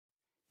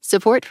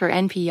Support for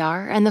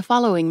NPR and the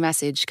following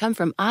message come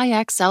from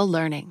IXL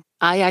Learning.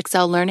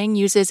 IXL Learning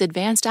uses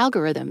advanced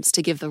algorithms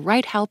to give the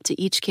right help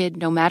to each kid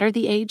no matter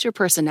the age or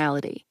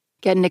personality.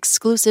 Get an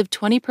exclusive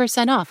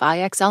 20% off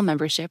IXL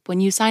membership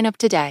when you sign up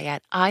today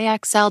at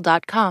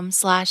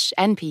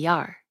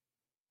IXL.com/NPR.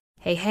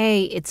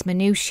 Hey, it's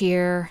Manoush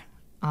here.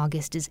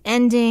 August is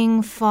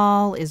ending,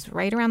 fall is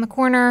right around the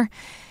corner,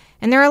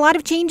 and there are a lot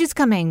of changes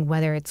coming,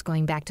 whether it's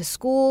going back to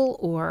school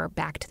or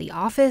back to the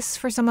office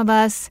for some of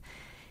us.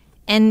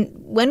 And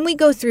when we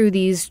go through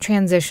these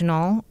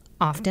transitional,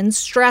 often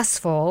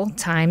stressful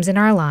times in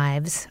our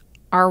lives,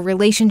 our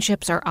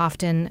relationships are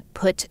often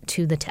put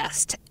to the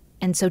test.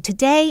 And so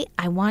today,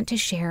 I want to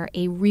share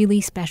a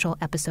really special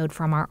episode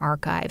from our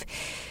archive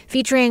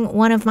featuring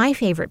one of my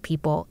favorite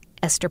people,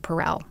 Esther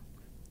Perel.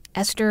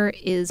 Esther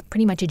is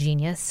pretty much a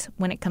genius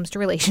when it comes to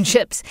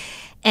relationships,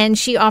 and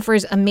she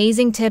offers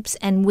amazing tips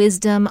and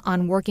wisdom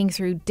on working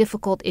through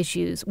difficult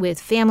issues with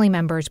family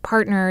members,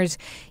 partners,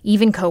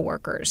 even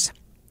coworkers.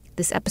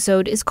 This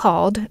episode is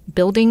called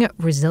Building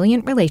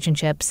Resilient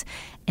Relationships,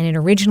 and it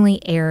originally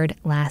aired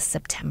last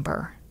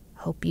September.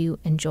 Hope you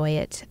enjoy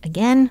it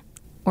again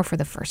or for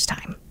the first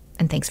time.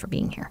 And thanks for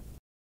being here.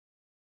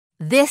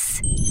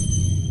 This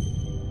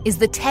is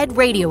the TED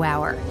Radio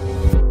Hour.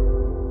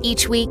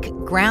 Each week,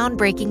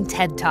 groundbreaking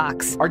TED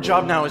Talks. Our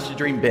job now is to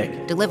dream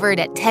big. Delivered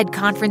at TED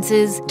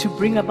conferences. To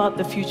bring about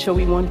the future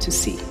we want to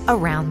see.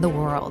 Around the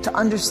world. To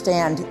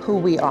understand who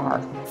we are.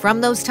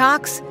 From those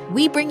talks,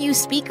 we bring you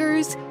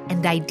speakers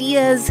and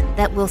ideas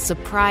that will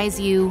surprise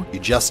you. You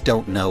just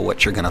don't know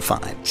what you're going to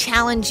find.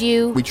 Challenge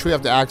you. We truly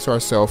have to ask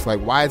ourselves,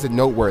 why is it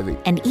noteworthy?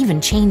 And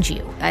even change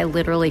you. I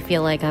literally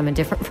feel like I'm a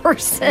different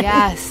person.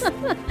 Yes.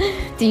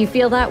 Do you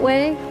feel that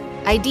way?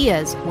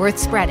 Ideas worth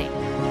spreading.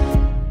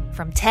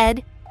 From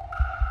TED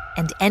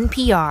and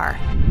NPR.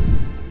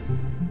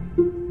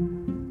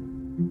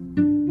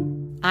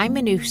 I'm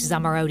Manoush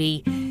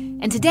Zomorodi,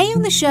 and today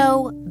on the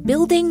show,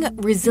 Building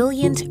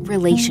Resilient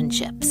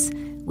Relationships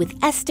with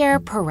Esther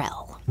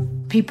Perel.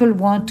 People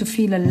want to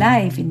feel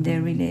alive in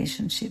their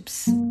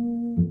relationships.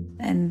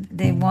 And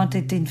they want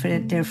it in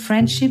their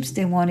friendships,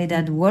 they want it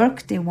at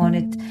work, they want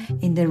it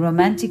in their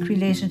romantic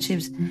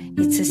relationships.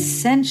 It's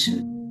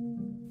essential.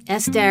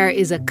 Esther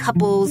is a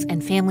couples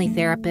and family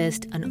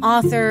therapist, an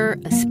author,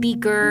 a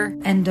speaker,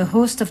 and the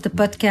host of the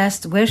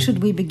podcast, Where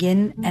Should We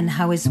Begin and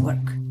How Is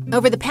Work?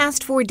 Over the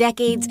past 4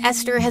 decades,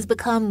 Esther has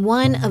become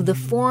one of the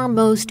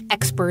foremost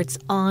experts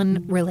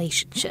on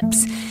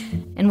relationships.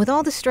 And with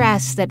all the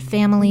stress that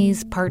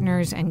families,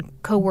 partners, and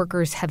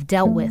coworkers have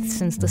dealt with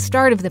since the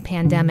start of the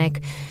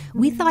pandemic,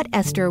 we thought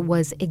Esther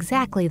was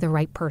exactly the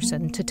right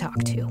person to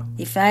talk to.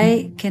 If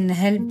I can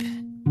help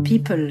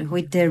people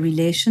with their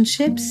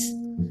relationships,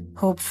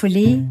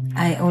 hopefully,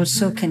 I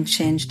also can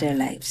change their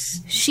lives.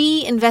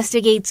 She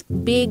investigates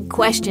big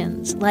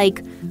questions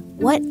like,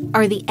 what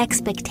are the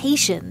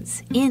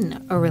expectations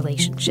in a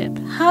relationship?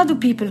 How do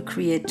people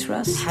create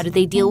trust? How do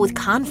they deal with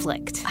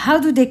conflict? How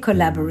do they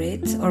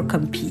collaborate or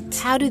compete?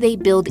 How do they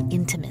build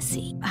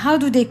intimacy? How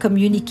do they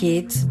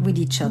communicate with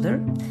each other?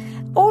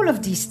 All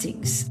of these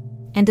things.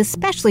 And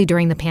especially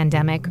during the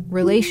pandemic,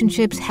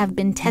 relationships have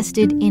been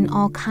tested in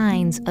all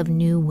kinds of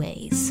new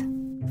ways.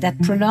 That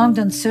prolonged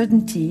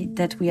uncertainty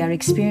that we are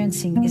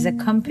experiencing is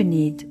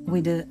accompanied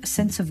with a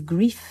sense of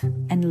grief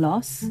and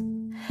loss,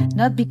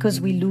 not because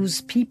we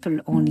lose people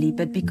only,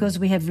 but because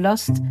we have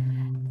lost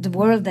the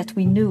world that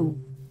we knew.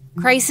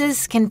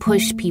 Crisis can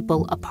push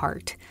people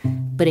apart,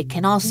 but it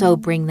can also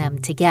bring them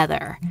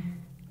together.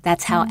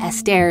 That's how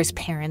Esther's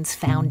parents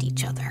found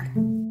each other.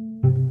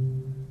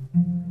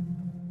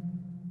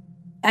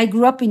 I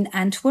grew up in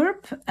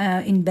Antwerp,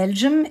 in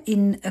Belgium,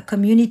 in a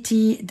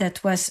community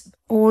that was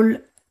all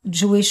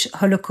Jewish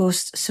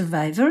Holocaust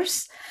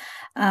survivors.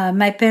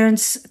 My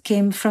parents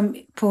came from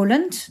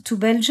Poland to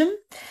Belgium.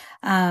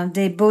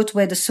 They both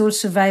were the sole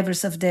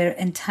survivors of their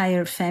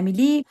entire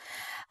family.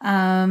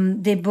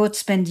 They both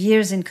spent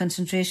years in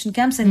concentration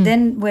camps and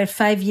then were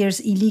 5 years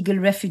illegal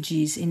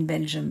refugees in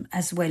Belgium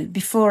as well,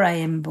 before I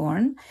am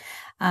born.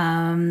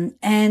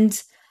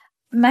 And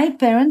my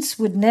parents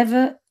would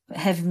never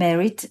have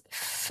married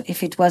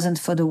if it wasn't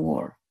for the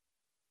war.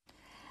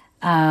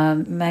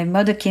 My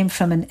mother came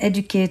from an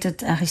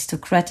educated,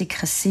 aristocratic,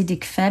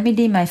 Hasidic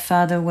family. My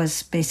father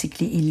was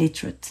basically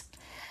illiterate.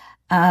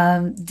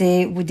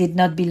 We did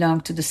not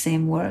belong to the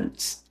same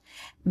worlds.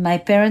 My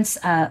parents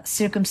are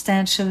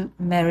circumstantial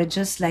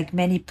marriages, like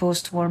many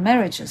post-war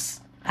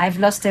marriages. I've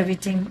lost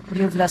everything,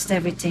 you've lost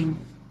everything.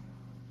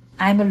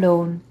 I'm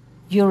alone,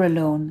 you're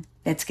alone,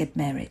 let's get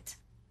married.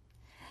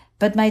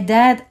 But my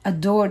dad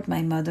adored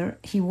my mother.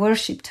 He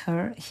worshipped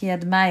her, he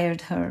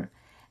admired her.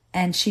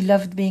 And she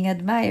loved being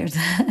admired.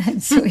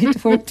 And so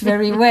it worked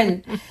very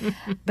well.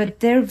 But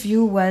their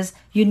view was,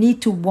 you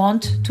need to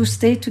want to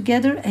stay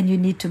together and you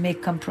need to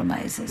make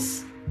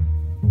compromises.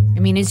 I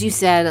mean, as you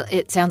said,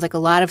 it sounds like a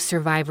lot of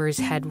survivors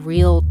had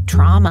real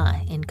trauma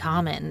in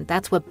common.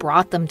 That's what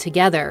brought them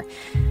together.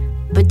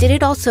 But did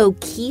it also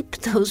keep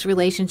those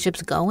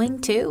relationships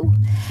going, too?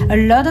 A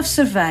lot of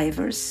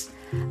survivors,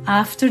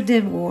 after the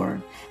war,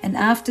 And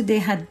after they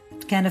had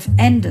kind of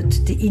ended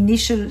the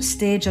initial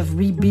stage of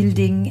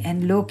rebuilding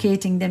and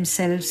locating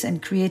themselves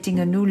and creating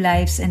a new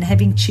lives and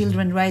having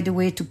children right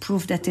away to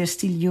prove that they're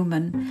still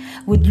human,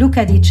 would look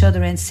at each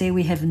other and say,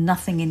 we have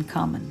nothing in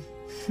common.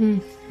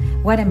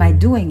 What am I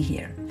doing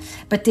here?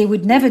 But they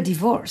would never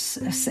divorce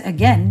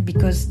again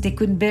because they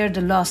couldn't bear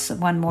the loss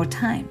one more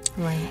time.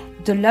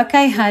 Right. The luck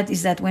I had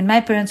is that when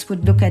my parents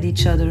would look at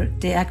each other,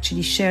 they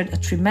actually shared a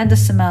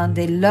tremendous amount.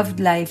 They loved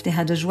life. They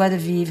had a joie de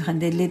vivre,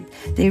 and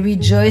they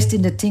rejoiced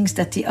in the things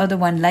that the other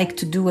one liked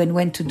to do and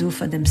went to do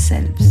for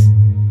themselves.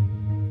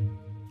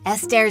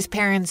 Esther's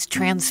parents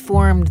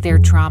transformed their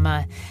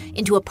trauma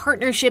into a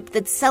partnership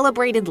that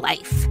celebrated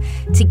life.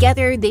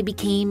 Together, they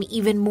became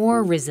even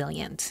more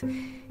resilient.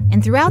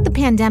 And throughout the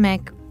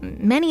pandemic,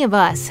 many of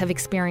us have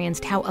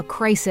experienced how a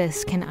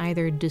crisis can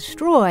either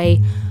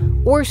destroy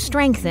or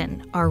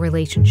strengthen our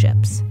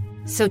relationships.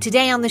 So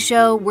today on the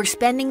show, we're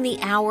spending the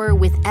hour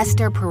with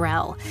Esther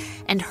Perel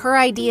and her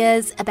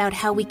ideas about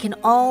how we can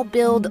all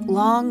build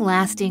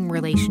long-lasting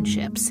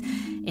relationships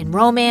in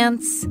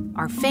romance,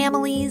 our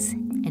families,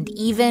 and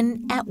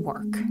even at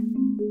work.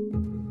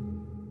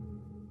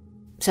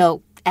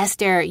 So,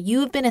 Esther,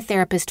 you've been a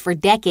therapist for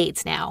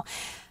decades now.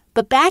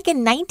 But back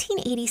in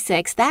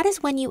 1986, that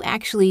is when you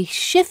actually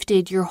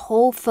shifted your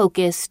whole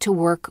focus to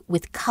work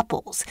with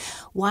couples.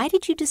 Why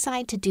did you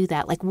decide to do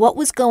that? Like, what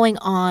was going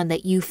on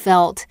that you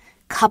felt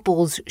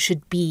couples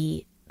should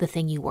be the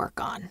thing you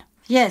work on?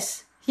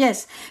 Yes.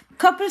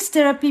 Couples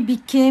therapy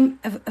became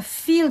a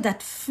field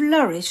that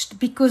flourished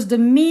because the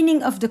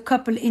meaning of the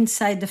couple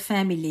inside the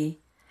family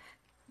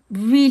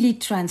really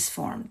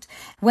transformed.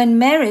 When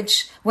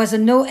marriage was a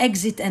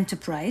no-exit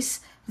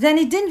enterprise, then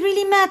it didn't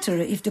really matter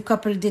if the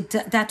couple did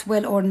that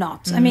well or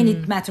not. I mean,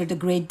 it mattered a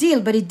great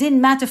deal, but it didn't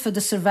matter for the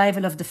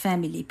survival of the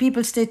family.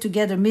 People stayed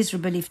together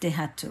miserably if they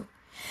had to.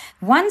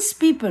 Once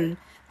people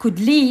could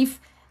leave,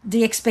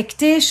 the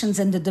expectations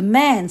and the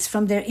demands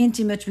from their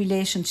intimate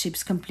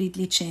relationships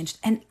completely changed.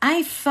 And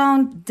I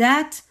found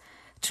that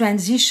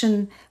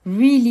transition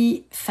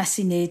really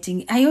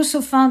fascinating. I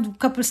also found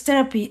couples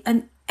therapy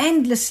an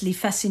endlessly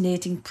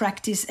fascinating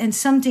practice and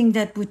something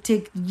that would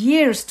take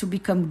years to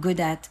become good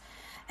at,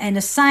 and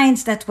a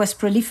science that was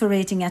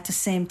proliferating at the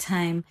same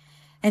time.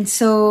 And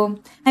so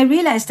I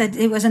realized that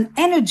there was an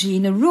energy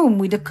in a room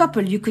with a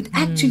couple. You could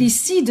actually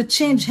see the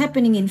change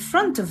happening in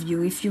front of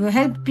you if you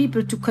help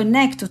people to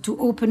connect or to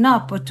open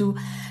up or to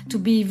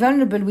be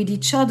vulnerable with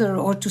each other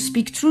or to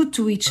speak truth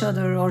to each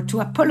other or to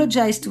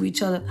apologize to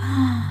each other.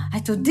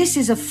 I thought, this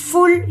is a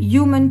full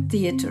human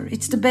theater.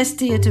 It's the best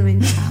theater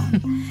in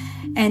town.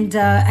 And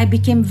I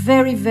became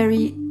very,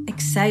 very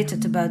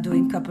excited about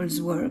doing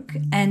couples work.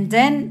 And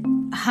then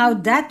how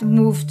that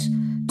moved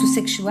to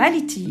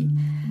sexuality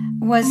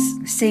was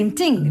same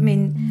thing. I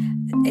mean,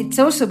 it's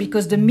also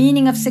because the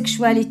meaning of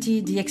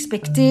sexuality, the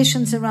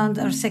expectations around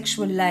our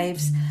sexual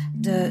lives,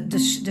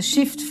 the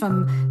shift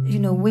from,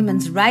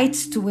 women's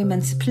rights to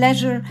women's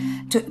pleasure,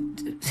 to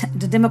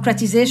the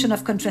democratization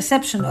of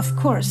contraception, of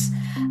course.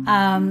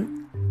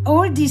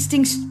 All these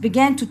things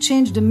began to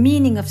change the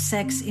meaning of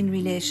sex in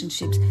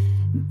relationships.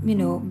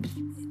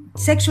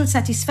 Sexual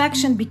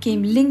satisfaction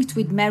became linked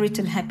with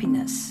marital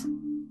happiness.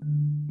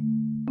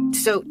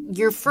 So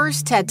your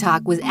first TED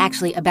Talk was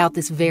actually about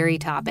this very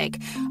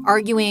topic,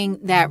 arguing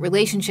that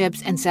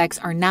relationships and sex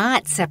are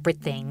not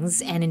separate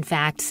things, and in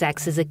fact,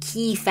 sex is a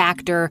key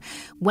factor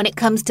when it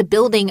comes to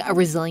building a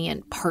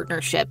resilient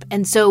partnership.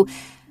 And so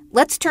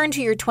let's turn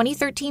to your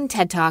 2013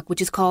 TED Talk,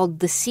 which is called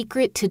The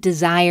Secret to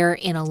Desire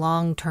in a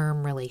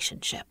Long-Term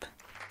Relationship.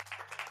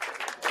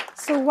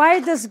 So why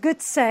does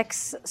good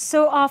sex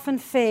so often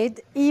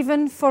fade,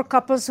 even for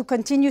couples who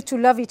continue to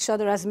love each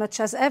other as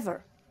much as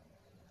ever?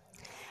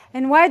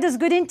 And why does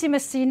good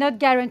intimacy not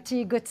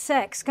guarantee good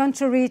sex,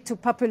 contrary to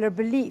popular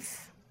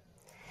belief?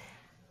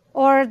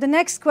 Or the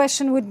next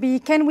question would be,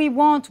 can we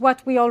want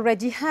what we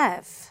already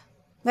have?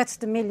 That's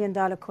the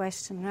million-dollar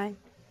question, right?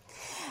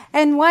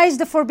 And why is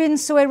the forbidden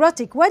so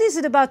erotic? What is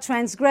it about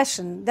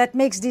transgression that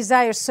makes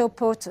desire so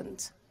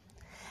potent?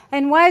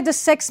 And why does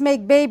sex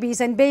make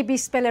babies and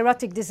babies spell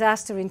erotic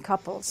disaster in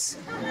couples?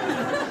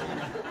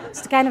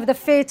 It's kind of the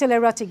fatal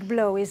erotic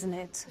blow, isn't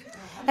it?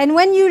 And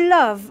when you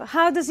love,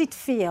 how does it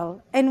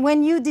feel? And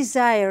when you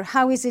desire,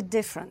 how is it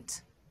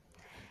different?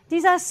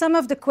 These are some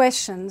of the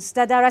questions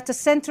that are at the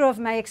center of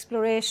my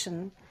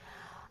exploration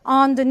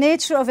on the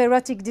nature of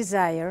erotic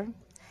desire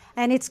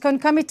and its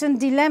concomitant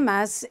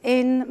dilemmas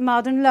in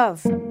modern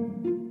love.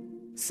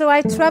 So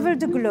I traveled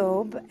the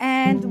globe,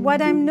 and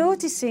what I'm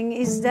noticing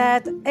is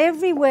that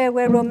everywhere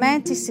where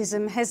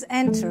romanticism has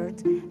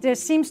entered, there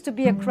seems to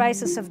be a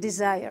crisis of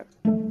desire.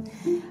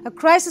 A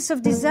crisis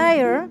of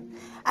desire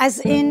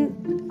as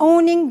in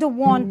owning the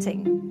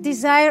wanting,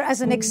 desire as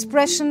an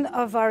expression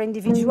of our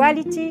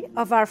individuality,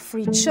 of our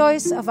free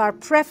choice, of our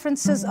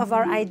preferences, of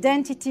our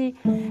identity,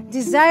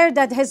 desire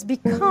that has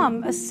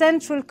become a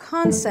central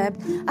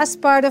concept as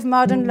part of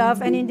modern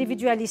love and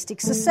individualistic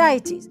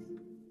societies.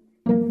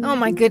 Oh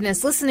my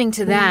goodness, listening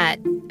to that,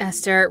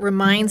 Esther,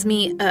 reminds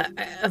me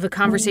of a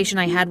conversation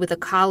I had with a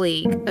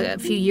colleague a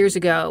few years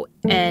ago,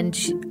 and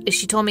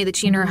she told me that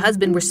she and her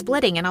husband were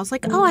splitting, and I was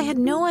like, oh, I had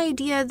no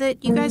idea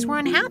that you guys were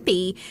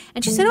unhappy.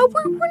 And she said, oh,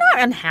 we're not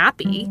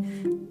unhappy.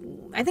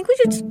 I think we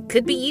just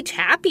could be each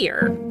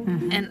happier.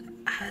 Mm-hmm.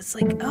 And I was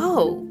like,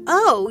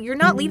 oh, you're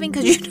not leaving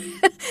because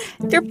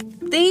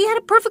they had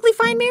a perfectly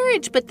fine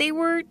marriage, but they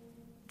were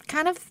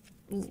kind of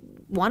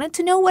wanted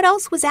to know what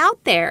else was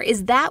out there.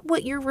 Is that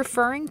what you're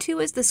referring to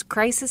as this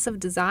crisis of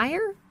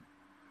desire?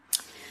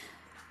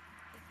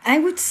 I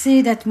would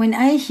say that when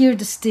I hear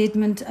the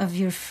statement of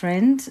your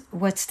friend,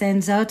 what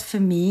stands out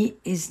for me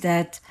is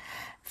that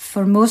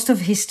for most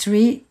of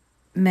history,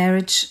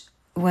 marriage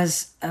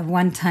was a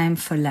one time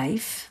for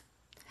life.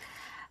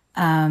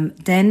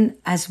 Then,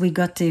 as we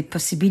got the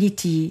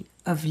possibility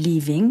of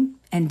leaving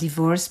and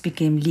divorce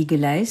became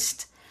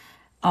legalized,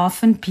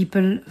 often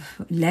people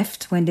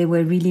left when they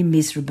were really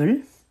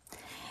miserable.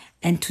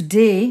 And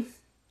today,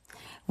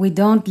 we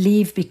don't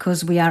leave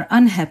because we are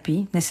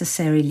unhappy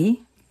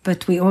necessarily,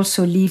 but we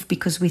also leave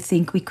because we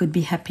think we could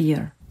be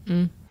happier.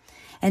 Mm.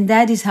 And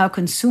that is how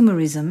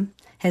consumerism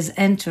has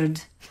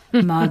entered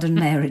modern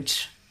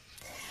marriage.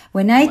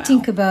 When I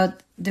think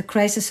about the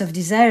crisis of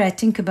desire, I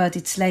think about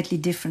it slightly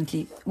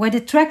differently. What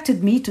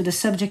attracted me to the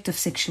subject of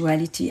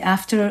sexuality,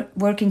 after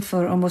working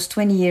for almost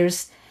 20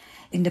 years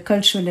in the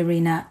cultural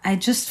arena, I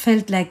just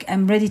felt like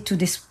I'm ready to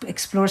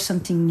explore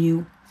something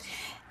new.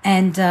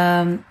 And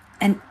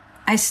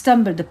I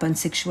stumbled upon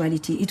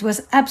sexuality. It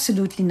was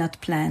absolutely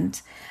not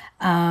planned.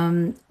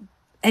 And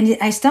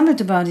I stumbled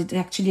about it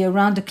actually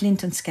around the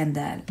Clinton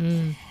scandal.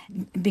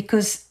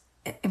 Because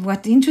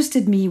what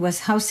interested me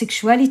was how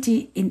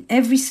sexuality in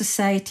every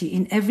society,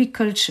 in every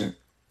culture,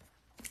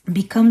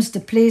 becomes the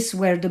place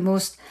where the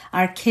most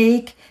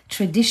archaic,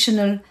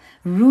 traditional,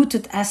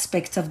 rooted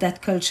aspects of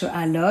that culture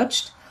are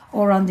lodged,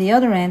 or on the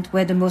other end,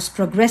 where the most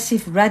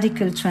progressive,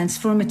 radical,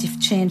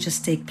 transformative changes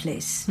take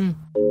place.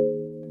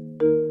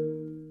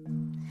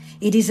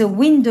 It is a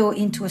window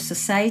into a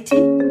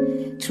society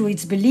through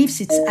its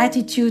beliefs, its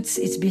attitudes,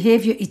 its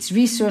behavior, its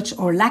research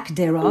or lack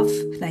thereof,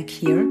 like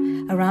here,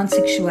 around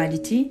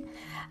sexuality.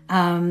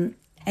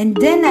 And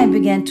then I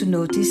began to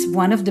notice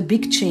one of the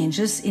big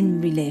changes in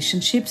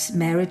relationships,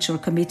 marriage or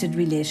committed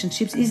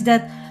relationships, is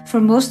that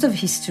for most of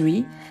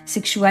history,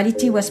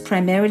 sexuality was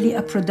primarily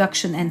a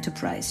production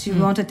enterprise. You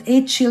wanted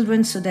 8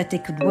 children so that they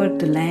could work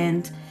the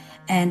land,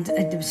 and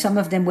some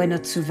of them were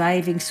not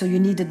surviving, so you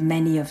needed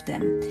many of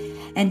them.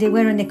 And they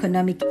were an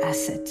economic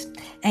asset.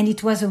 And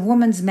it was a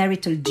woman's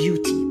marital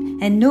duty.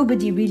 And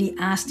nobody really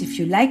asked if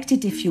you liked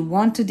it, if you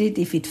wanted it,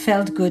 if it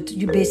felt good.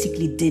 You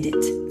basically did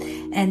it.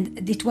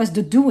 And it was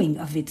the doing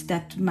of it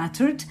that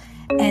mattered.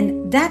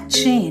 And that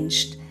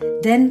changed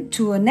then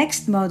to a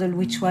next model,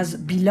 which was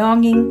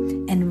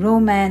belonging and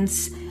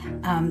romance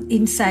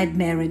inside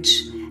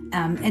marriage.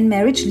 And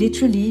marriage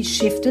literally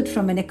shifted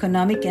from an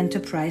economic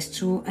enterprise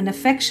to an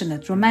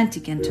affectionate,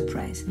 romantic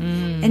enterprise.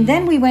 And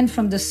then we went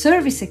from the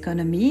service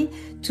economy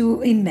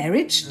in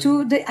marriage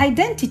to the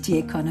identity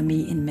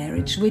economy in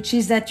marriage, which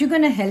is that you're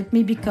going to help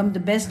me become the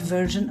best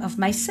version of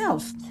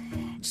myself.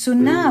 So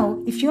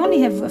now, if you only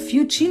have a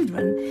few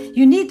children,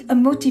 you need a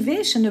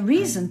motivation, a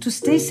reason to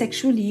stay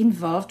sexually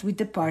involved with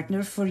the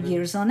partner for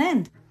years on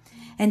end.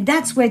 And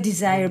that's where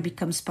desire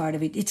becomes part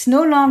of it. It's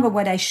no longer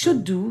what I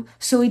should do,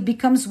 so it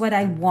becomes what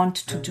I want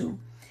to do.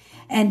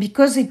 And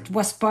because it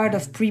was part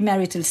of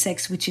premarital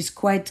sex, which is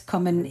quite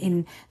common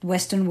in the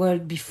Western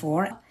world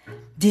before,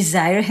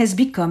 desire has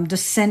become the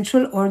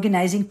central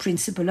organizing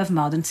principle of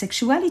modern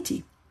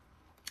sexuality.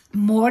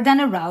 More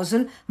than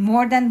arousal,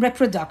 more than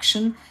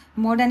reproduction,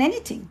 more than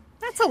anything.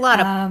 That's a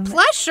lot of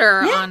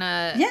pleasure on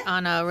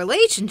a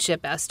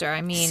relationship, Esther.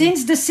 I mean,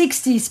 since the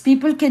 60s,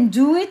 people can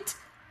do it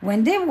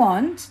when they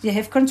want. They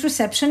have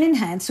contraception in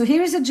hand. So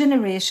here is a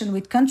generation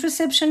with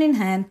contraception in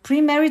hand,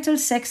 premarital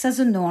sex as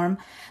a norm,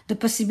 the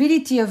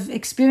possibility of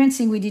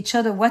experiencing with each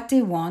other what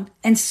they want.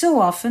 And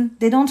so often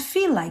they don't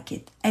feel like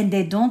it and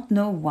they don't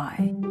know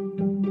why.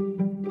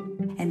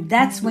 And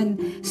that's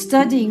when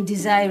studying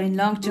desire in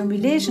long-term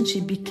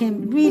relationship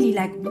became really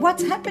like,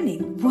 what's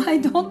happening? Why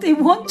don't they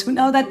want to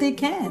now that they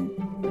can?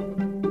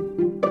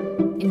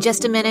 In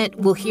just a minute,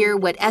 we'll hear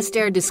what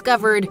Esther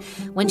discovered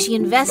when she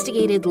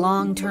investigated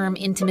long-term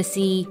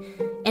intimacy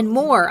and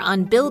more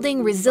on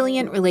building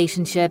resilient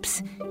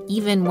relationships,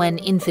 even when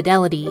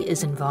infidelity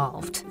is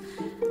involved.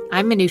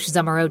 I'm Manoush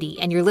Zomorodi,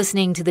 and you're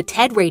listening to the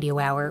TED Radio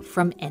Hour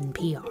from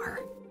NPR.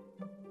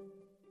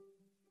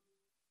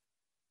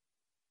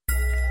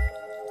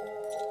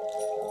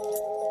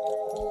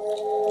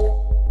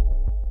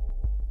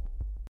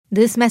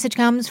 This message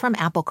comes from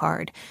Apple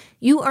Card.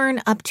 You earn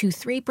up to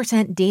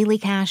 3% daily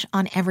cash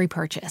on every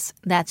purchase.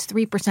 That's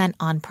 3%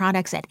 on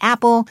products at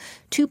Apple,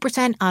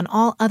 2% on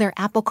all other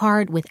Apple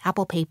Card with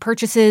Apple Pay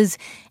purchases,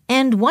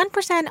 and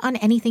 1% on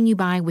anything you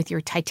buy with your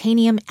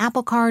titanium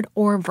Apple Card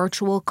or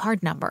virtual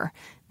card number.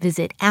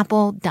 Visit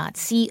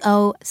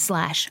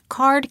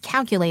apple.co/card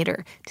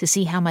calculator to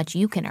see how much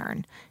you can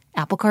earn.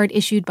 Apple Card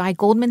issued by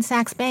Goldman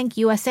Sachs Bank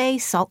USA,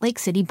 Salt Lake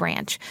City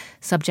branch.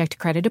 Subject to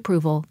credit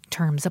approval.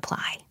 Terms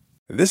apply.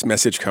 This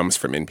message comes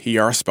from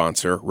NPR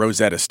sponsor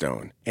Rosetta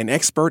Stone, an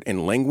expert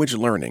in language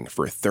learning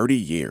for 30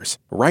 years.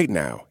 Right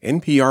now,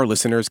 NPR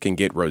listeners can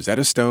get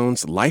Rosetta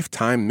Stone's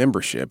lifetime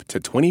membership to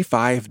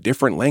 25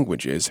 different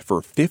languages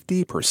for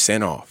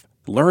 50% off.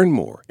 Learn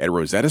more at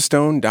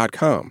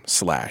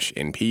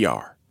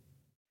rosettastone.com/NPR.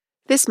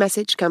 This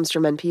message comes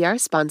from NPR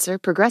sponsor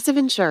Progressive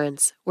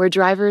Insurance, where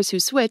drivers who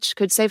switch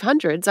could save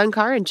hundreds on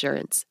car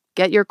insurance.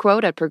 Get your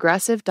quote at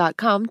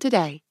progressive.com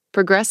today.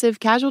 Progressive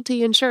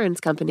Casualty Insurance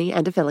Company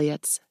and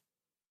Affiliates.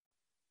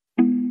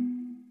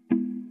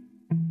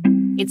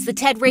 It's the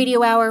TED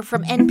Radio Hour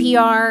from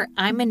NPR.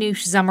 I'm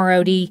Manoush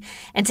Zomorodi.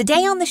 And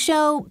today on the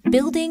show,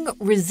 building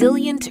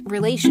resilient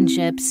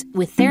relationships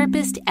with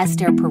therapist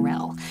Esther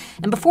Perel.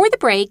 And before the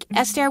break,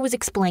 Esther was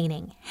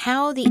explaining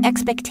how the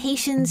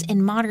expectations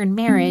in modern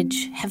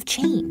marriage have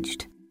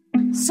changed.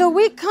 So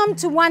we come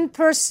to one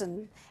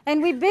person,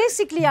 and we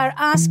basically are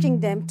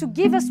asking them to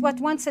give us what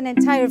once an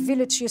entire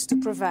village used to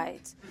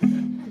provide.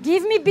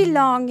 Give me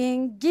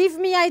belonging, give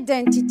me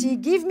identity,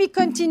 give me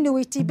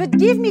continuity, but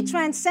give me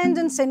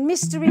transcendence and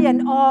mystery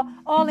and awe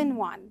all in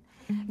one.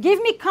 Give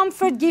me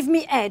comfort, give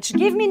me edge,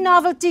 give me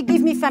novelty,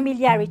 give me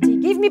familiarity,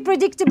 give me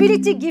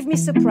predictability, give me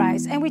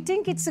surprise. And we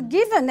think it's a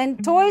given,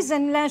 and toys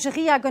and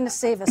lingerie are going to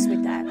save us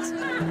with that.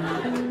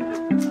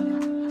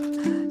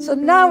 So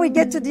now we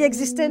get to the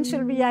existential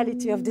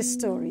reality of this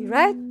story,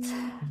 right?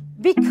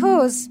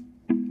 Because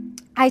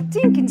I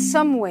think in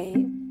some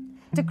way,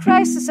 the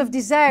crisis of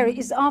desire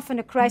is often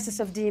a crisis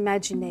of the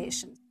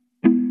imagination.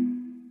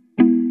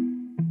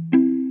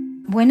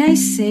 When I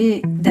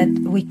say that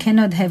we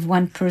cannot have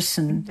one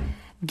person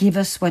give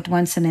us what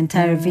once an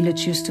entire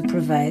village used to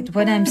provide,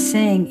 what I'm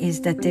saying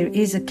is that there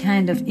is a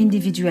kind of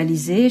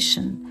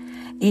individualization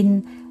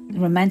in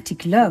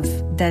romantic love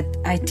that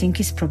I think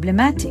is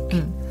problematic.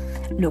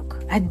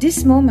 Look, at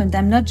this moment,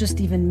 I'm not just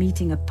even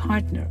meeting a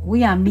partner.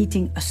 We are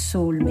meeting a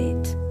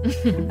soulmate.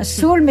 A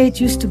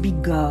soulmate used to be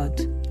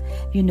God.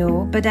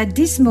 But at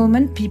this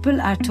moment,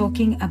 people are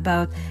talking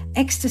about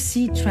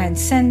ecstasy,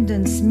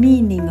 transcendence,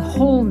 meaning,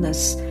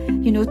 wholeness,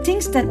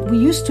 things that we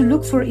used to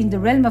look for in the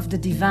realm of the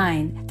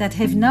divine that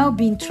have now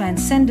been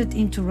transcended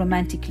into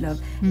romantic love.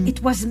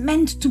 It was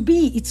meant to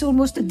be. It's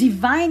almost a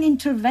divine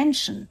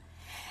intervention.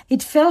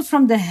 It fell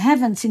from the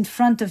heavens in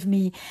front of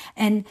me.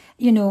 And,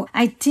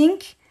 I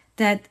think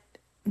that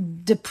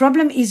the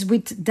problem is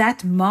with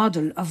that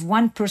model of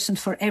one person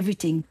for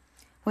everything.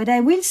 What I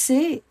will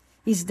say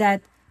is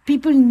that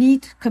people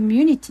need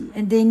community,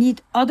 and they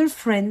need other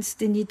friends,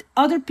 they need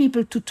other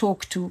people to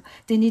talk to,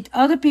 they need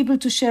other people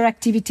to share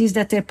activities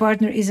that their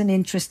partner isn't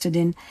interested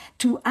in.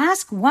 To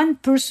ask one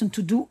person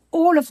to do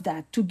all of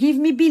that, to give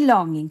me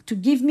belonging, to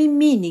give me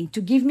meaning,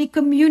 to give me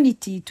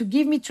community, to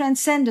give me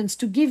transcendence,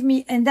 to give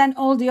me, and then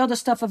all the other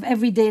stuff of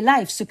everyday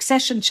life,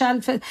 succession,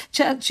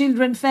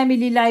 children,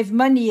 family life,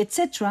 money,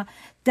 etc.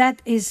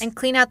 That is... And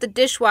clean out the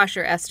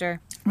dishwasher, Esther.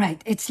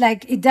 Right. It's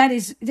like, that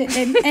is,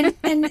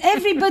 and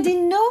everybody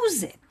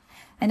knows it.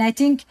 And I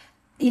think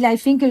Eli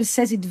Finkel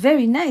says it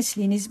very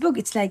nicely in his book.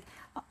 It's like,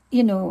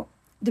 the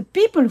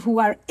people who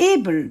are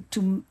able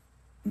to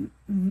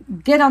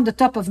get on the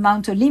top of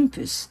Mount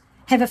Olympus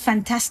have a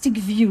fantastic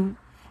view,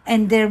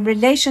 and their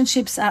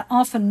relationships are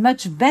often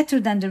much better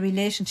than the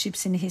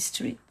relationships in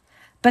history.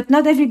 But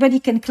not everybody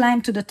can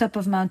climb to the top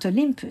of Mount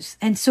Olympus.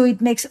 And so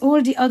it makes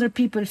all the other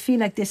people feel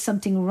like there's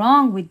something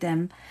wrong with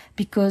them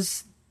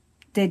because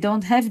they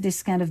don't have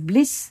this kind of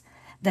bliss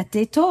that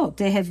they thought.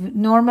 They have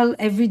normal,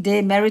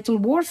 everyday marital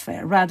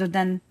warfare rather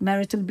than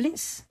marital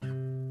bliss.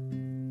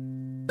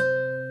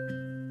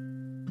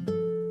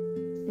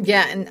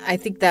 Yeah, and I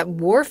think that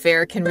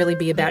warfare can really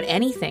be about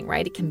anything,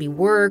 right? It can be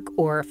work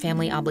or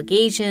family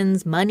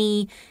obligations,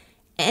 money,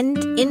 and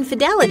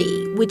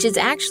infidelity, which is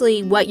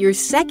actually what your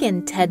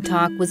second TED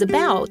Talk was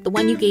about, the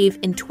one you gave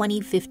in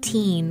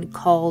 2015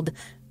 called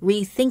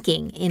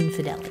Rethinking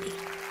Infidelity.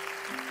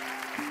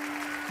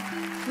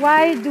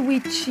 Why do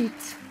we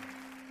cheat?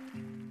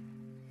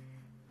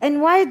 And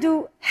why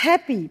do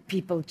happy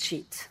people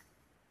cheat?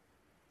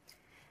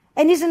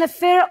 And is an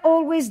affair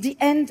always the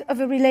end of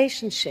a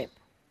relationship?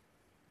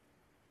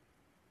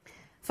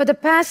 For the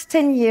past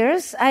 10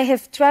 years, I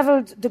have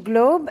traveled the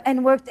globe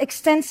and worked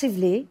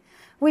extensively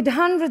with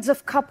hundreds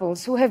of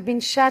couples who have been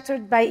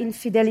shattered by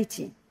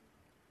infidelity.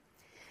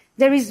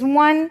 There is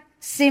one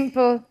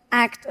simple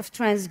act of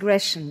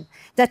transgression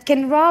that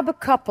can rob a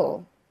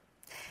couple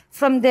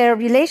from their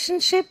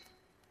relationship,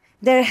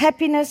 their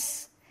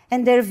happiness,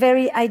 and their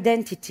very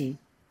identity,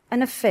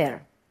 an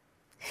affair.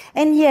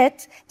 And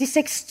yet, this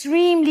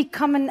extremely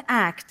common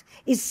act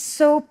is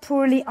so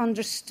poorly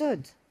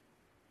understood.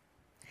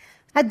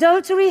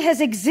 Adultery has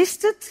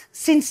existed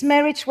since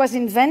marriage was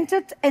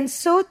invented, and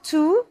so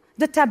too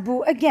the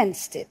taboo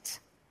against it.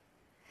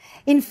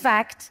 In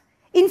fact,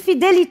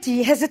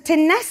 infidelity has a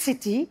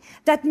tenacity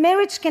that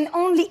marriage can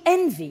only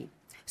envy,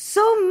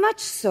 so much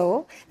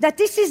so that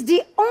this is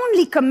the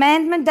only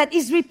commandment that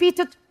is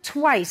repeated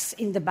twice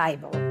in the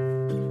Bible.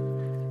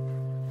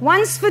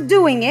 once for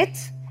doing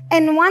it,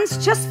 and once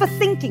just for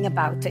thinking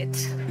about it.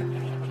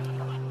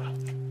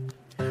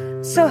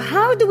 So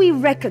how do we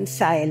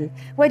reconcile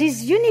what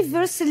is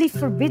universally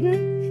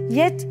forbidden,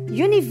 yet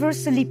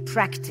universally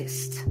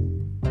practiced?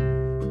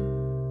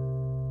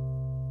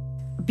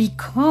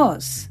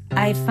 Because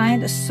I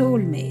find a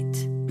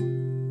soulmate.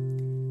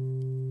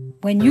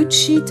 When you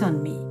cheat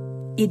on me,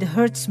 it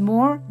hurts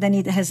more than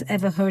it has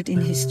ever hurt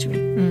in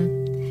history.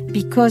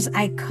 Because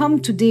I come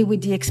today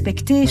with the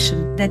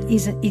expectation that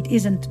it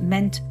isn't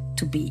meant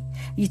to be.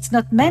 It's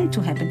not meant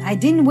to happen. I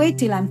didn't wait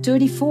till I'm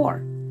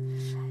 34,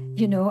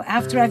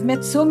 after I've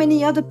met so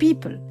many other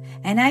people.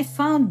 And I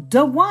found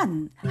the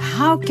one.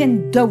 How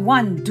can the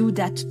one do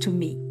that to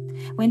me?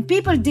 When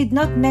people did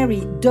not marry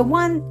the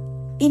one,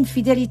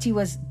 infidelity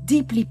was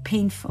deeply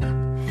painful.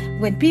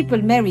 When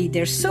people marry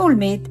their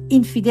soulmate,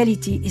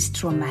 infidelity is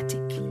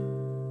traumatic.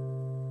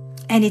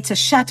 And it's a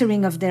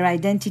shattering of their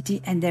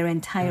identity and their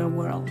entire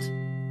world.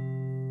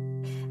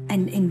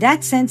 And in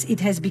that sense,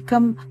 it has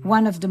become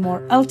one of the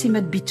more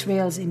ultimate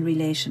betrayals in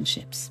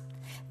relationships.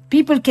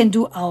 People can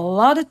do a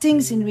lot of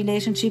things in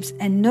relationships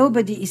and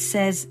nobody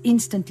says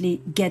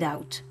instantly, get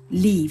out,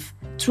 leave,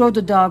 throw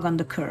the dog on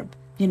the curb,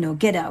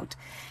 get out.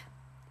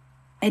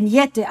 And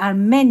yet there are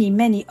many,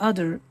 many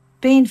other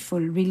painful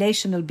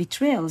relational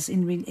betrayals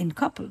in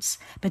couples.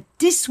 But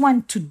this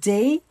one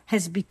today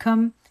has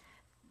become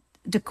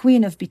the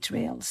queen of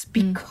betrayals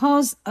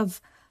because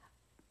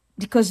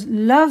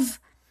love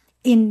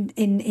in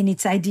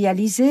its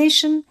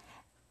idealization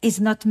is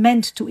not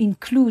meant to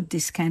include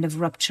this kind of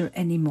rupture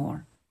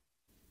anymore.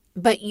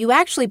 But you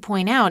actually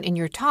point out in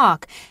your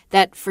talk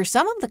that for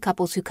some of the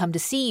couples who come to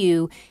see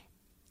you,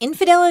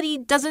 infidelity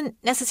doesn't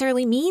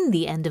necessarily mean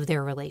the end of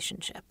their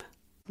relationship.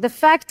 The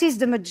fact is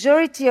the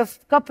majority of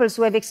couples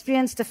who have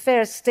experienced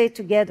affairs stay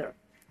together.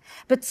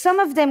 But some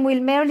of them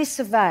will merely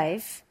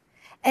survive,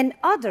 and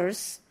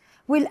others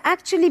will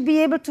actually be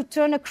able to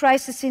turn a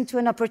crisis into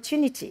an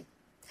opportunity.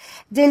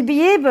 They'll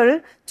be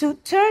able to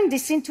turn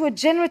this into a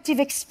generative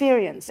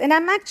experience. And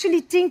I'm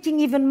actually thinking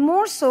even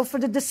more so for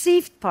the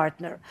deceived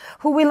partner,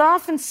 who will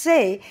often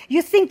say,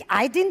 you think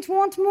I didn't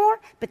want more,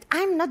 but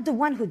I'm not the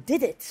one who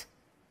did it.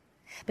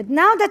 But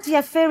now that the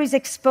affair is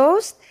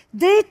exposed,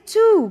 they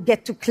too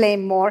get to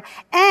claim more,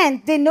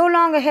 and they no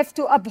longer have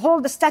to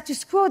uphold the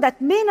status quo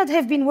that may not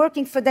have been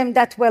working for them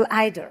that well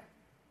either.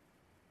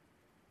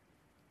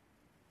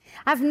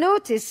 I've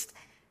noticed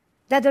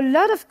that a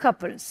lot of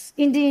couples,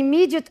 in the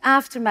immediate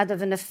aftermath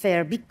of an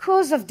affair,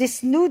 because of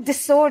this new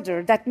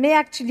disorder that may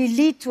actually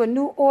lead to a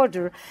new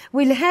order,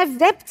 will have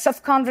depths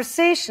of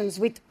conversations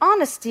with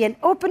honesty and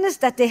openness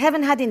that they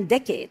haven't had in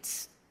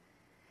decades.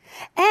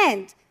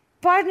 And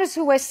partners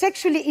who were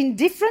sexually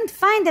indifferent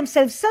find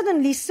themselves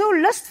suddenly so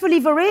lustfully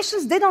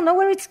voracious they don't know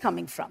where it's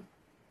coming from.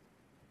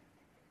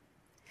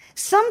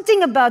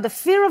 Something about the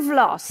fear of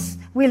loss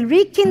will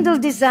rekindle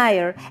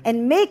desire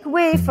and make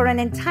way for an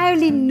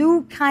entirely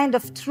new kind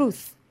of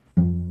truth.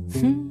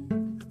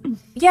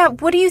 Yeah,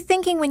 what are you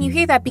thinking when you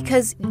hear that?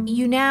 Because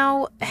you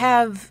now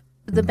have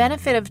the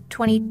benefit of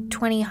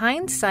 20/20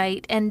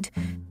 hindsight. And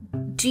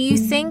do you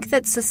think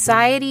that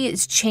society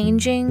is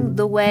changing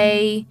the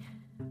way,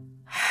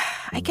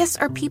 I guess,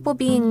 are people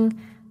being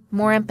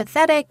more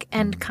empathetic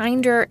and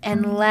kinder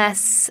and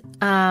less,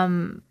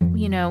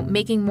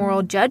 making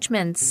moral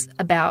judgments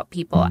about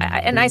people?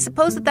 And I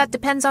suppose that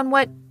depends on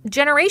what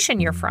generation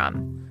you're from.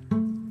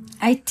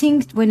 I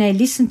think when I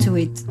listen to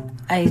it,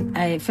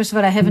 I first of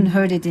all, I haven't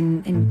heard it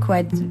in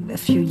quite a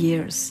few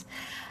years.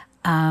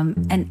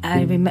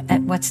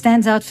 And what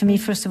stands out for me,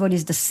 first of all,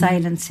 is the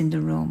silence in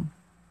the room.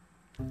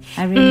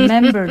 I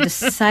remember the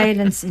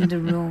silence in the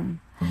room.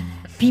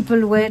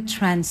 People were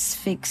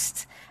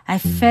transfixed. I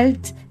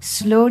felt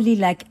slowly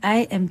like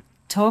I am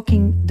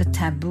talking the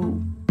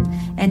taboo.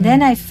 And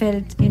then I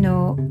felt,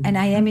 and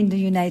I am in the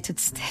United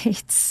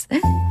States.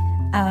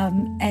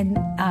 And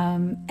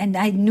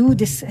I knew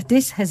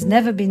this has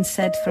never been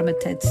said from a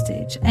TED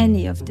stage,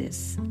 any of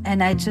this.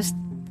 And I just,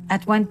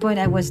 at one point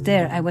I was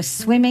there. I was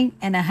swimming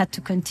and I had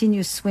to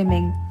continue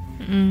swimming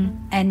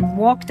and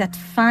walk that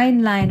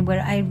fine line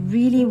where I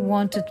really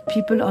wanted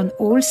people on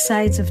all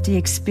sides of the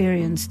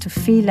experience to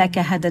feel like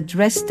I had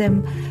addressed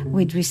them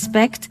with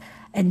respect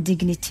and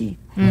dignity.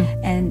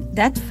 And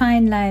that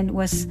fine line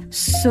was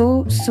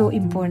so, so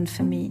important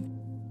for me.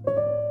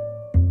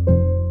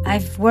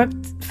 I've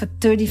worked for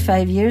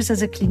 35 years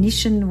as a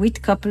clinician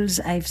with couples.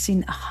 I've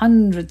seen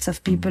hundreds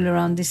of people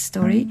around this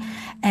story.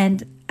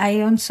 And I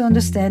also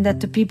understand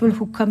that the people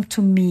who come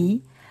to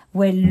me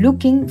were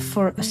looking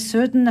for a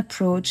certain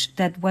approach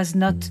that was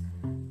not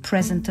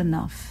present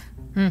enough.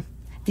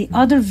 The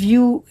other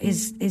view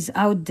is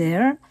out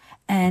there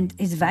and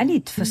is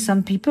valid for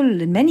some people,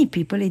 and many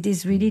people. It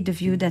is really the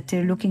view that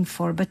they're looking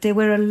for. But there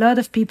were a lot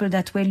of people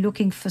that were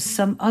looking for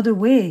some other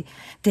way.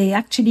 They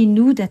actually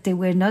knew that they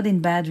were not in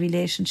bad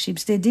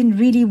relationships. They didn't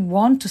really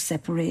want to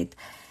separate.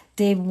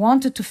 They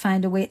wanted to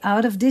find a way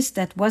out of this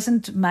that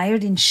wasn't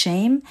mired in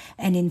shame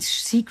and in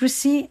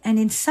secrecy and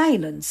in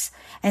silence.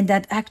 And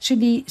that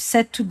actually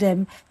said to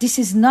them, this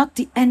is not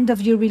the end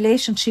of your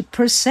relationship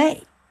per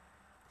se.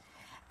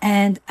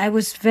 And I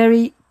was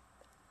very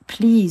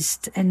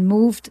pleased and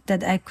moved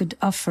that I could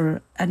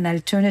offer an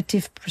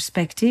alternative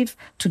perspective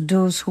to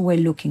those who were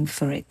looking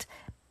for it.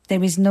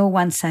 There is no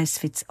one size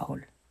fits all.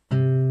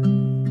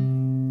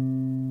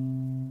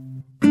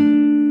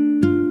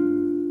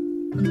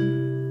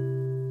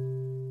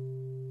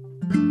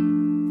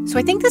 So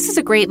I think this is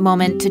a great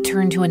moment to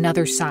turn to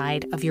another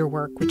side of your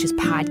work, which is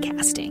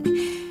podcasting.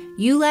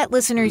 You let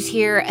listeners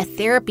hear a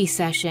therapy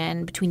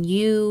session between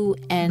you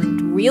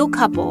and real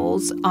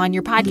couples on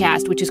your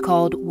podcast, which is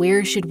called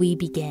Where Should We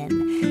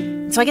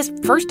Begin? So I guess,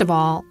 first of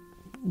all,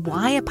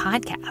 why a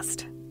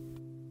podcast?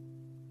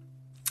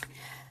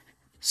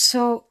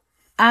 So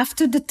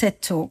after the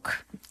TED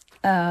Talk,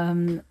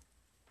 I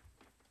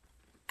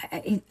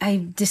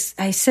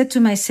said to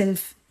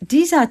myself,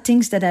 these are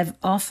things that I've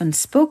often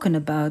spoken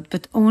about,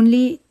 but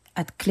only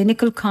at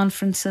clinical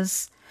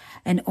conferences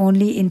and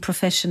only in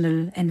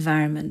professional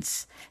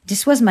environments.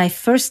 This was my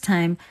first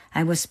time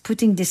I was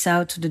putting this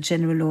out to the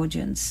general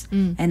audience.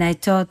 And I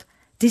thought,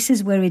 this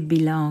is where it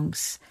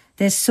belongs.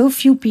 There's so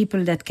few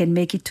people that can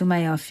make it to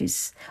my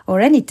office or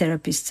any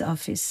therapist's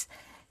office.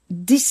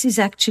 This is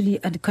actually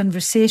a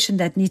conversation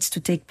that needs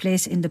to take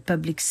place in the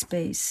public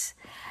space.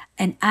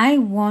 And I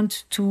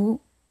want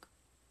to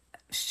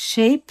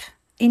shape,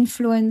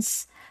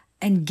 influence,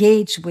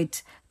 engage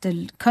with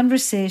the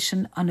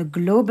conversation on a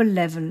global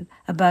level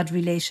about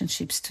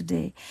relationships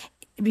today.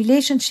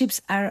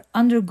 Relationships are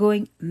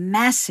undergoing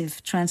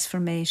massive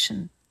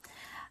transformation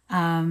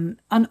on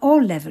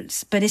all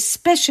levels, but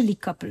especially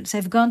couples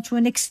have gone through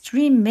an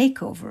extreme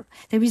makeover.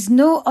 There is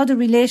no other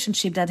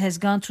relationship that has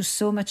gone through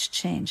so much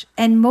change.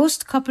 And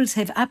most couples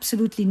have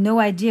absolutely no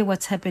idea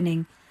what's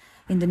happening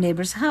in the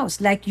neighbor's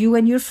house, like you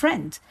and your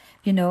friend.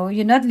 You know,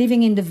 you're not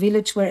living in the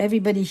village where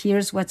everybody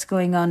hears what's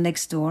going on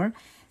next door.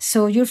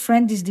 So your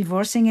friend is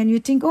divorcing and you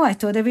think, oh, I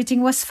thought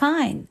everything was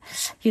fine.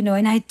 You know,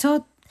 and I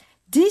thought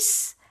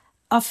this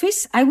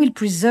office, I will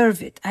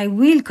preserve it. I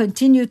will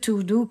continue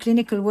to do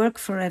clinical work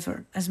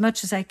forever, as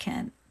much as I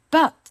can.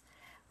 But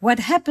what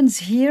happens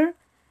here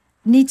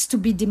needs to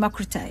be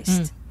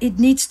democratized. It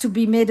needs to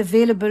be made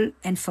available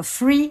and for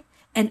free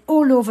and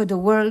all over the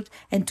world,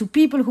 and to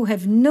people who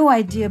have no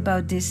idea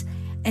about this.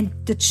 And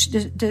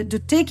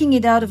the taking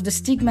it out of the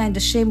stigma and the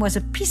shame was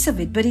a piece of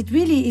it, but it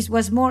really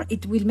was more,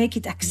 it will make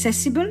it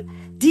accessible.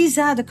 These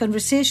are the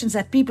conversations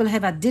that people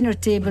have at dinner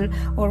table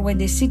or when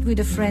they sit with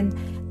a friend.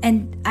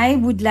 And I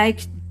would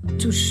like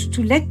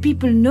to let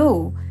people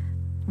know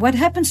what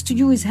happens to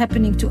you is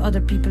happening to other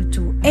people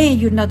too. A,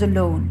 you're not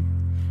alone.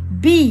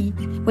 B,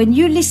 when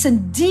you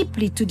listen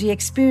deeply to the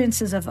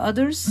experiences of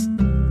others,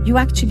 you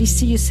actually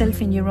see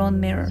yourself in your own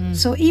mirror.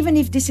 So even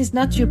if this is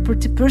not your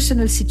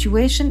personal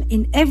situation,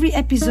 in every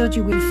episode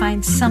you will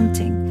find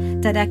something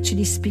that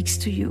actually speaks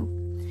to you.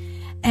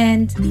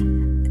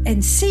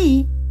 And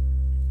C,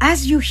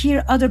 as you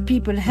hear other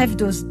people have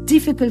those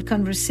difficult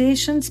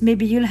conversations,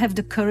 maybe you'll have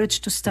the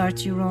courage to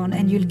start your own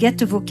and you'll get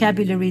the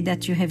vocabulary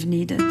that you have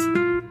needed.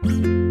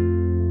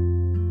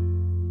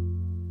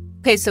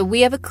 Okay, so we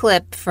have a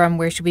clip from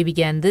Where Should We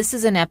Begin? This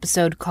is an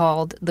episode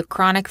called The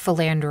Chronic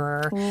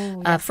Philanderer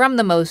from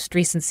the most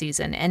recent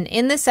season. And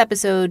in this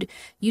episode,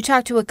 you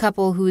talk to a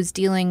couple who is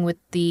dealing with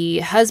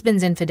the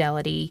husband's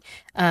infidelity.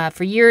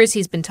 For years,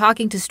 he's been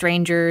talking to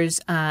strangers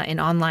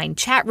in online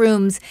chat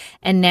rooms,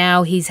 and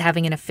now he's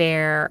having an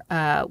affair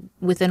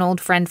with an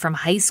old friend from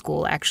high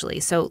school,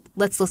 actually. So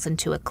let's listen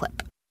to a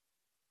clip.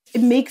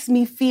 It makes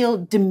me feel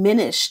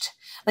diminished.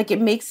 Like, it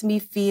makes me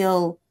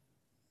feel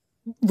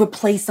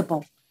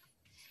replaceable.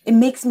 It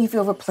makes me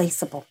feel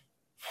replaceable.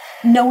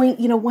 Knowing,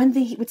 one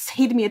thing he would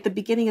say to me at the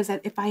beginning is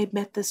that if I had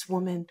met this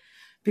woman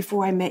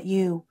before I met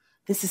you,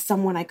 this is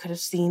someone I could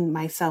have seen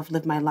myself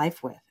live my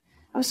life with.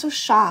 I was so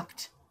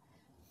shocked.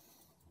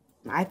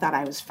 I thought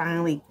I was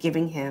finally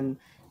giving him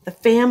the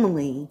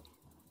family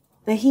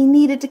that he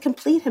needed to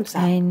complete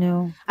himself. I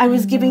know. I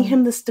was giving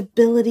him the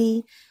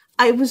stability.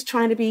 I was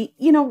trying to be,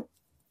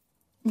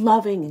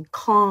 loving and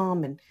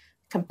calm and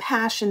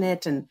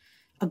compassionate and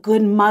a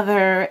good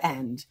mother,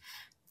 and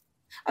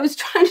I was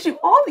trying to do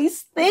all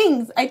these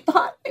things. I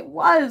thought I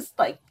was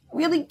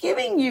really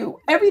giving you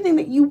everything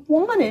that you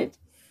wanted.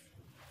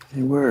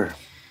 You were.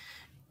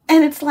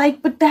 And it's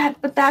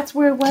but that's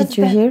where it was. Did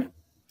you hear?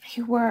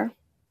 You were.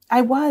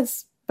 I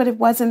was, but it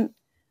wasn't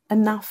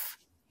enough.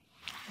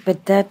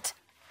 But that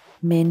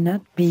may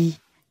not be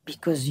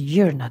because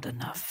you're not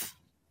enough.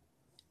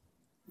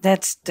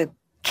 That's the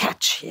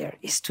catch here,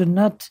 is to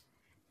not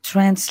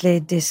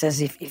translate this as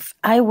if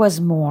I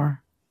was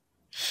more,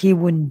 he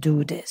wouldn't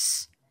do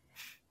this.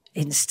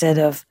 Instead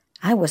of,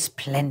 I was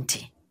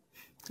plenty.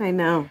 I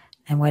know.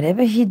 And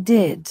whatever he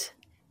did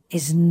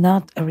is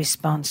not a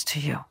response to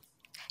you.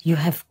 You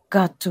have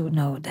got to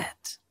know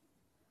that.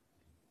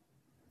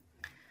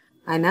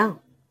 I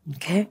know.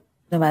 Okay?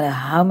 No matter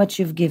how much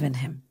you've given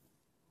him,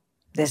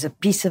 there's a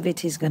piece of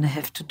it he's going to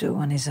have to do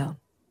on his own.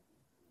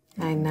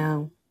 I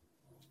know.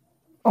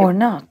 Or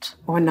not.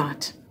 Or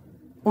not.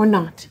 Or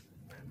not.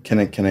 Can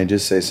I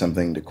just say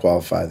something to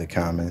qualify the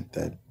comment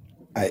that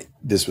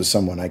this was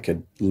someone I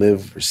could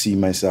live or see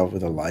myself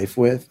with a life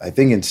with. I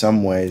think in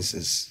some ways,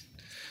 as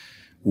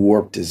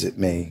warped as it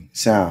may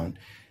sound,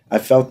 I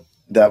felt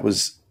that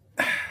was,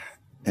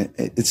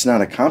 it's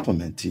not a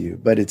compliment to you,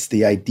 but it's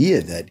the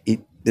idea that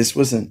this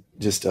wasn't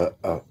just a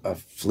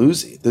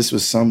floozy. This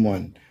was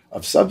someone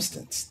of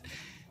substance.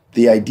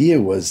 The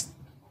idea was,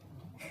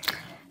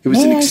 it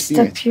was an experience.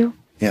 May I stop you?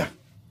 Yeah.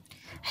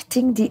 I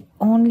think the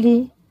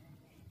only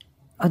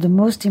or the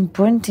most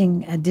important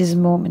thing at this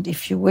moment,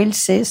 if you will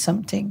say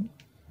something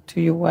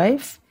to your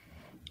wife,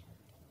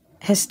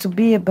 has to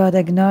be about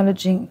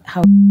acknowledging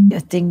how a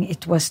thing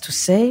it was to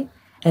say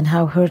and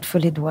how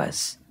hurtful it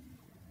was.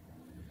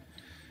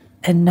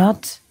 And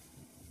not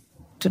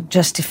to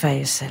justify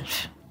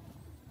yourself.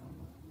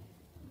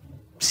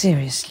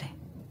 Seriously.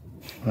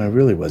 I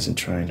really wasn't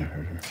trying to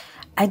hurt her.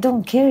 I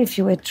don't care if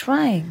you were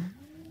trying.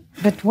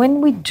 But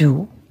when we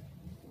do,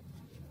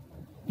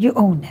 you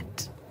own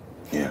it.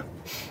 Yeah.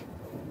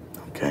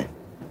 Okay.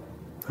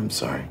 I'm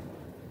sorry.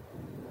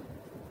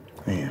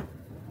 I am.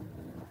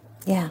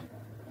 Yeah.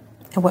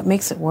 And what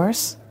makes it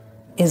worse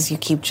is you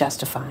keep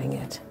justifying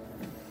it.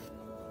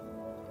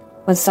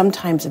 When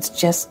sometimes it's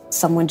just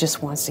someone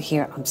just wants to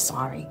hear, I'm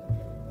sorry,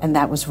 and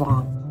that was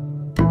wrong.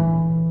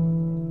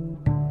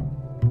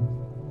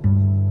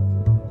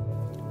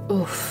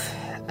 Oof,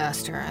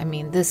 Esther, I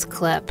mean, this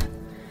clip,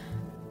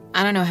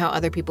 I don't know how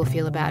other people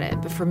feel about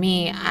it, but for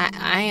me,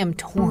 I am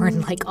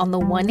torn. Like, on the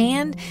one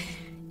hand,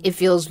 it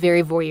feels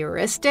very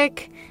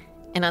voyeuristic,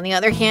 and on the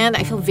other hand,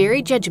 I feel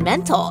very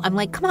judgmental. I'm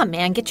like, come on,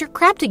 man, get your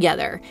crap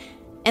together.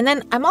 And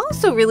then I'm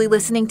also really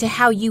listening to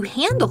how you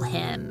handle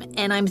him,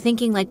 and I'm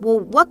thinking, like, well,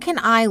 what can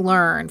I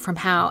learn from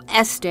how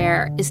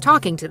Esther is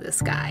talking to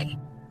this guy?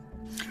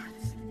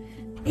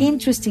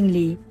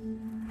 Interestingly,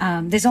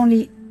 there's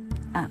only...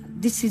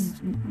 this is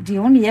the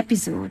only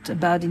episode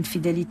about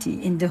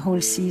infidelity in the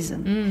whole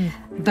season.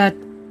 But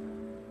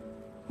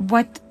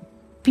what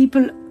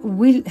people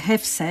will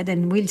have said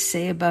and will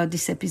say about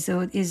this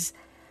episode is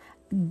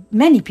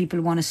many people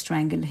want to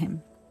strangle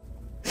him.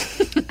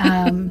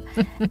 And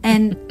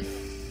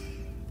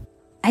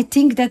I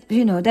think that,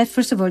 that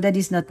first of all, that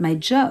is not my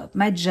job.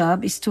 My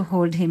job is to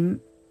hold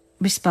him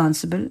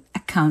responsible,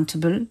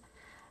 accountable,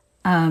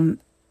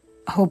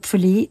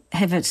 hopefully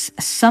have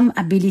some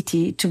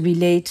ability to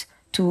relate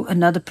to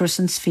another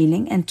person's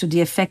feeling and to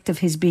the effect of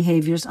his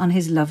behaviors on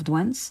his loved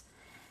ones.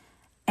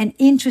 And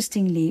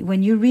interestingly,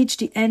 when you reach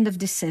the end of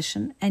this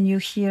session and you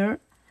hear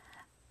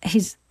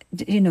his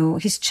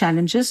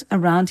challenges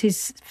around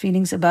his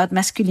feelings about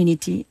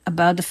masculinity,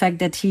 about the fact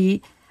that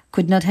he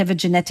could not have a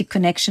genetic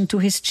connection to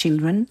his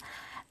children,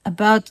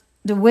 about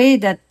the way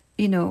that,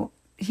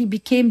 he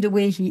became the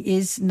way he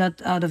is,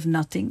 not out of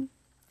nothing,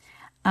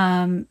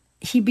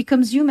 he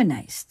becomes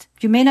humanized.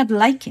 You may not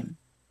like him,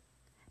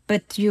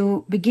 but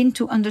you begin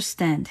to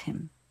understand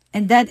him.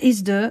 And that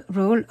is the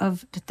role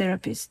of the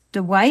therapist.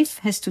 The wife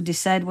has to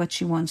decide what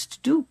she wants to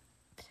do.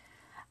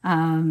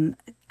 And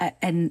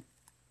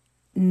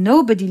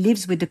nobody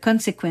lives with the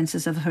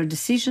consequences of her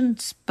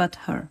decisions but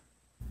her.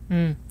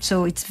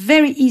 So it's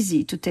very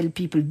easy to tell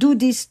people, do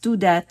this, do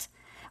that.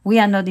 We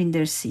are not in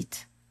their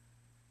seat.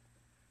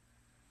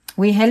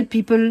 We help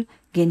people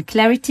gain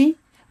clarity.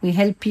 We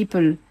help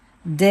people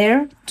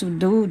dare to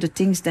do the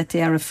things that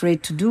they are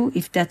afraid to do,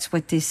 if that's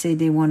what they say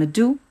they want to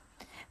do.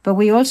 But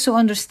we also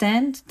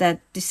understand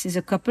that this is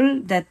a couple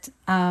that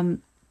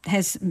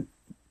has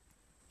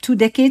 2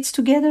 decades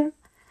together,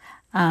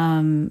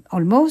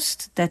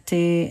 almost, that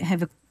they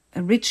have a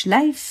rich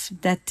life,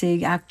 that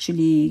they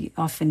actually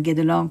often get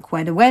along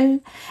quite well,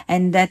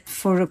 and that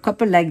for a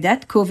couple like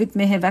that, COVID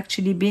may have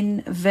actually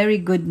been very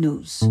good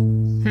news.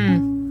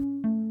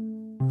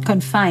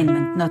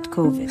 Confinement, not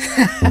COVID.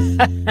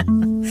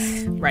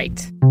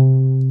 Right.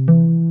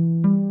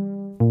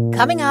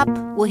 Coming up,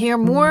 we'll hear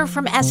more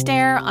from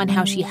Esther on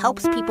how she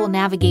helps people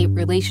navigate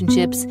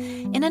relationships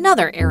in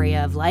another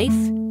area of life,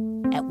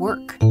 at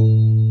work.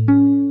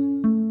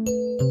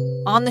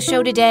 On the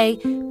show today,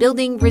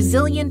 Building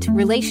Resilient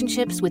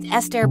Relationships with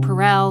Esther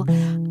Perel.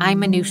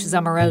 I'm Manoush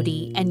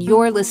Zomorodi, and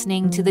you're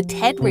listening to the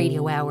TED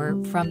Radio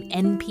Hour from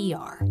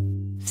NPR.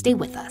 Stay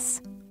with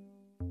us.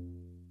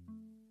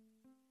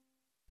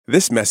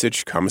 This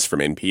message comes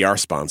from NPR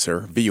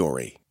sponsor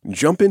Vuori.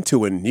 Jump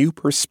into a new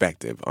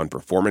perspective on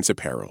performance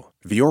apparel.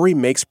 Vuori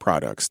makes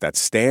products that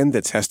stand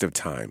the test of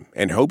time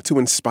and hope to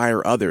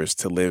inspire others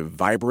to live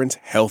vibrant,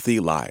 healthy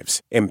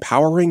lives,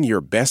 empowering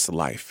your best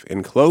life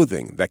in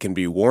clothing that can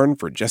be worn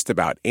for just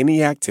about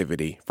any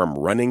activity from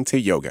running to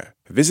yoga.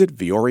 Visit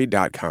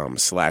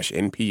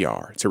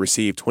Vuori.com/NPR to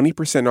receive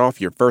 20% off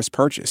your first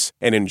purchase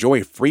and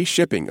enjoy free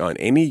shipping on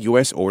any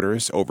U.S.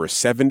 orders over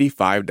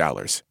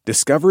 $75.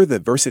 Discover the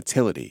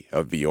versatility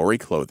of Vuori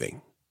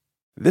clothing.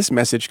 This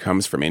message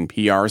comes from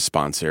NPR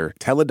sponsor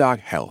Teladoc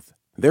Health.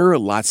 There are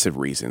lots of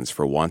reasons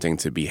for wanting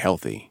to be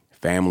healthy.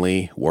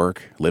 Family,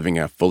 work, living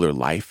a fuller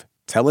life.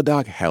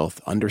 Teladoc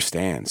Health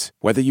understands.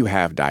 Whether you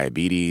have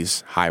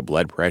diabetes, high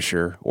blood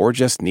pressure, or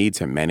just need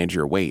to manage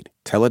your weight,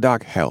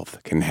 Teladoc Health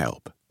can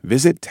help.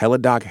 Visit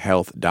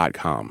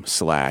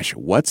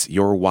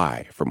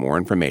teladochealth.com/what's-your-why for more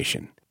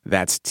information.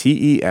 That's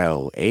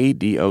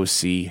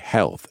TELADOC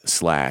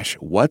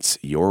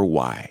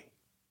health/what's-your-why.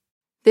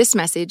 This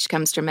message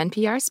comes from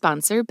NPR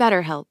sponsor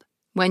BetterHelp.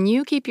 When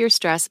you keep your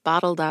stress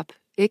bottled up,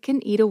 it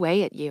can eat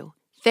away at you.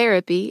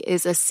 Therapy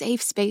is a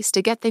safe space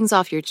to get things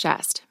off your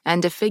chest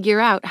and to figure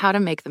out how to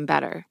make them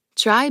better.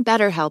 Try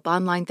BetterHelp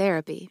Online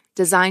Therapy,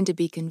 designed to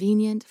be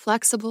convenient,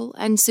 flexible,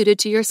 and suited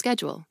to your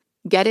schedule.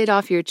 Get it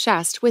off your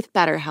chest with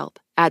BetterHelp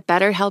at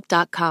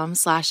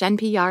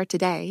betterhelp.com/NPR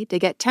today to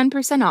get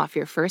 10% off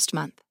your first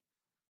month.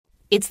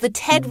 It's the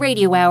TED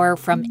Radio Hour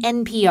from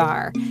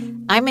NPR.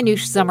 I'm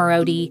Manoush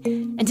Zomorodi,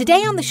 and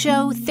today on the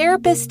show,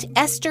 therapist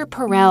Esther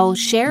Perel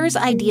shares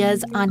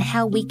ideas on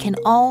how we can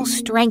all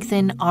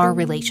strengthen our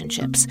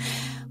relationships,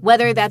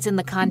 whether that's in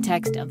the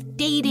context of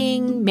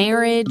dating,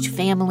 marriage,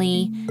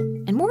 family,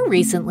 and more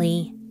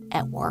recently,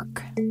 at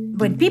work.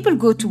 When people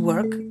go to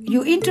work,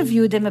 you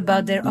interview them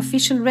about their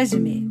official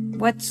resume.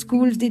 What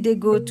schools did they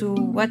go to?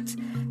 What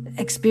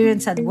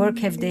experience at work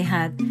have they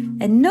had?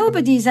 And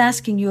nobody is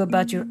asking you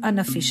about your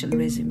unofficial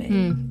resume.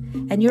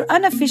 And your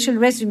unofficial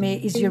resume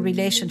is your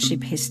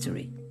relationship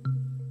history.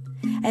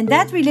 And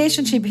that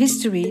relationship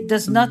history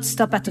does not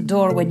stop at the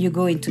door when you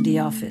go into the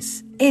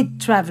office. It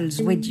travels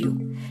with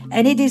you.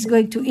 And it is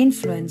going to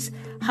influence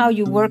how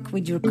you work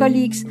with your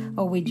colleagues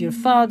or with your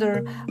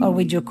father or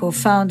with your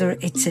co-founder,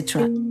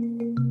 etc.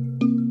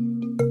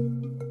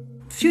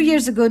 A few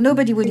years ago,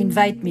 nobody would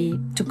invite me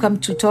to come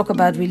to talk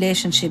about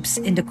relationships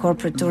in the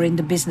corporate or in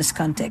the business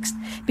context.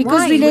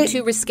 Because you were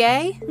too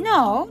risque?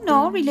 No,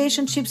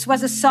 relationships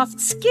was a soft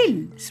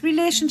skill.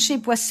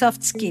 Relationship was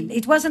soft skill.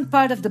 It wasn't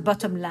part of the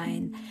bottom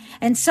line.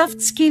 And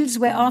soft skills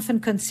were often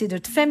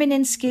considered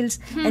feminine skills,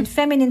 and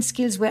feminine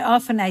skills were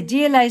often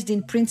idealized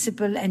in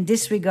principle and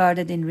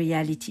disregarded in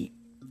reality.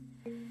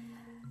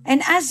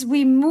 And as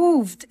we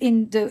moved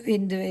in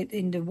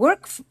the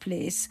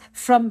workplace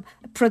from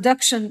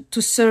production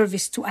to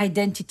service to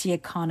identity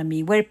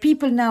economy, where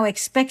people now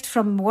expect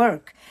from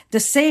work the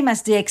same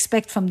as they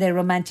expect from their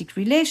romantic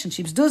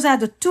relationships, those are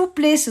the two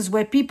places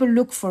where people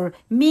look for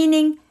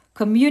meaning,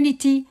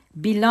 community,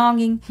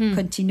 belonging,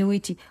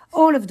 continuity,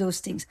 all of those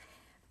things.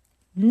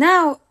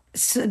 Now,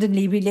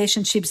 suddenly,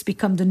 relationships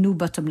become the new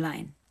bottom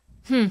line.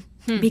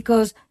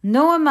 Because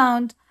no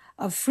amount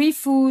of free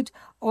food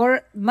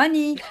or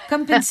money,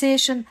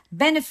 compensation,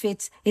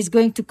 benefits is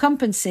going to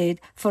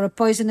compensate for a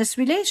poisonous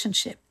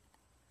relationship.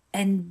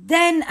 And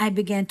then I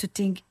began to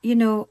think,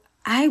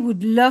 I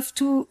would love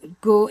to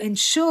go and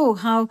show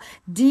how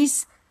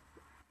these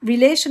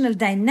relational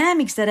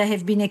dynamics that I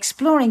have been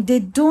exploring, they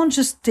don't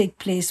just take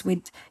place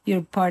with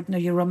your partner,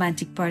 your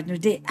romantic partner.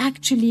 They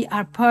actually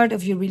are part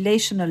of your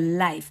relational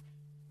life.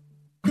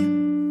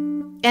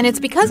 And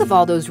it's because of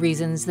all those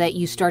reasons that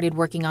you started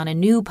working on a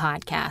new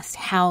podcast,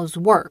 How's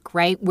Work,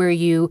 right? Where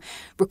you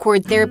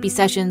record therapy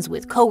sessions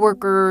with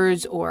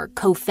coworkers or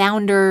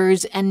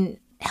co-founders and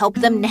help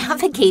them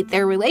navigate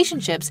their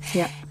relationships.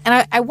 Yeah.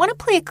 And I want to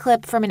play a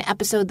clip from an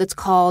episode that's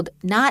called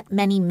Not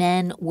Many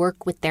Men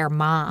Work with Their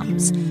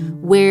Moms,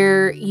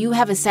 where you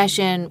have a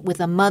session with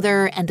a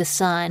mother and a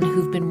son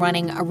who've been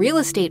running a real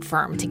estate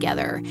firm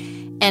together.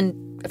 And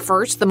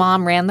first, the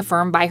mom ran the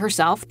firm by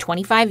herself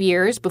 25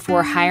 years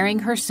before hiring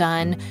her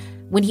son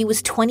when he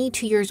was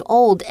 22 years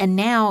old. And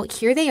now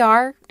here they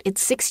are.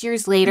 It's 6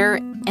 years later,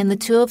 and the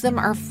two of them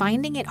are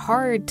finding it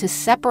hard to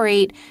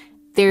separate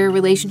their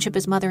relationship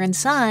as mother and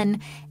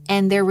son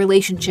and their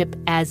relationship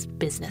as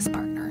business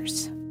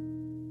partners.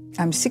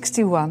 I'm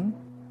 61,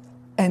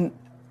 and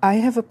I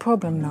have a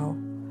problem now.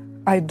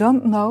 I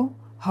don't know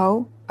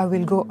how I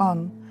will go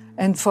on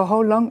and for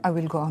how long I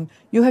will go on.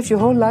 You have your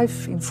whole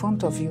life in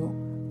front of you.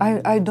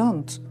 I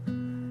don't.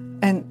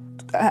 And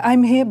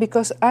I'm here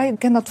because I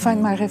cannot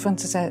find my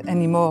references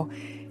anymore.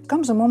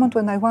 Comes a moment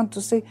when I want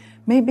to say,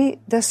 maybe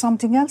there's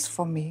something else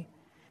for me.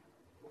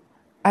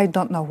 I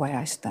don't know where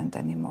I stand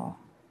anymore.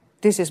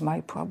 This is my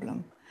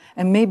problem.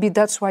 And maybe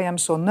that's why I'm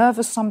so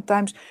nervous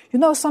sometimes.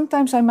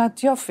 Sometimes I'm at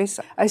the office.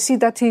 I see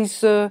that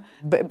he's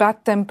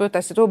bad-tempered.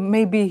 I said,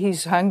 maybe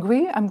he's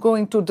hungry. I'm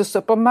going to the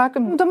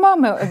supermarket. The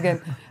mama again.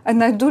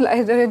 And I do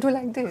like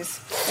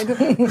this. I go,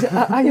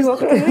 are you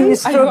okay? You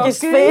stroke his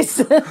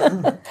face.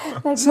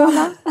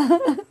 So,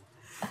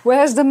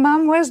 where's the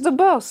mom? Where's the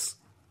boss?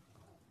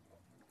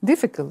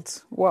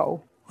 Difficult.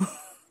 Wow.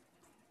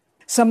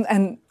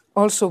 And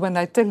also when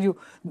I tell you,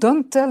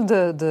 don't tell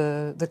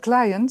the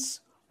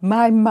clients,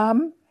 my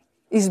mom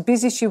is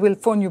busy, she will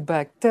phone you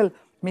back. Tell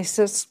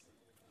Mrs.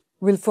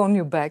 will phone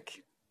you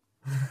back.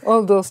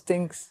 All those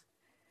things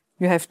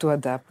you have to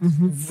adapt.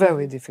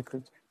 Very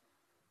difficult.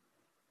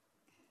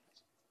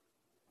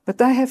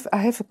 But I have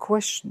a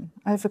question.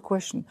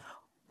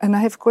 And I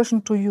have a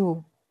question to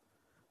you.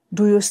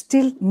 Do you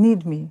still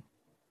need me?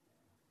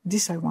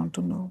 This I want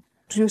to know.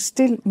 Do you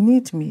still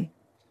need me?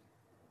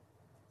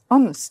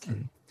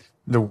 Honestly.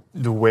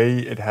 The way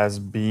it has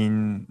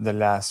been the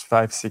last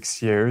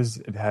 5-6 years,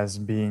 it has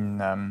been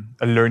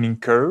a learning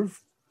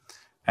curve,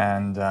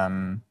 and,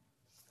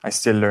 I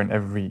still learn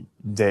every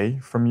day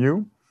from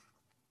you.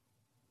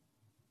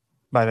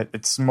 but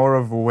it's more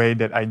of a way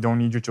that I don't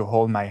need you to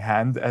hold my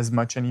hand as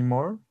much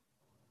anymore.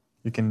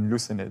 You can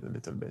loosen it a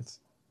little bit.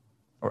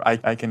 Or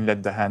I can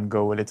let the hand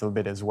go a little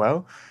bit as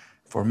well.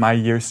 For my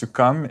years to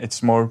come,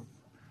 it's more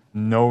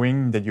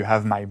knowing that you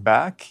have my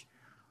back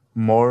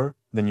more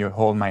than you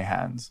hold my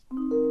hands.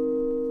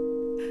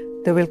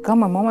 There will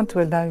come a moment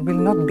when I will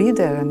not be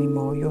there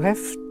anymore. You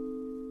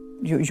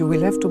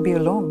will have to be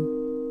alone.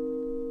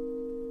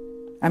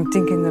 I'm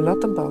thinking a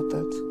lot about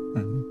that.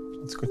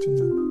 Mm-hmm. That's good to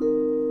know.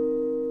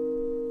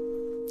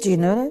 Do you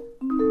know that?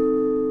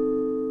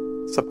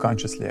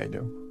 Subconsciously, I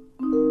do.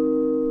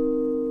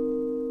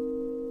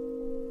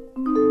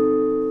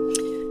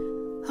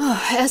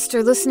 Oh,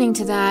 Esther, listening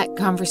to that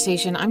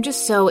conversation, I'm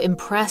just so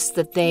impressed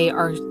that they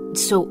are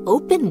so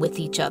open with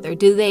each other.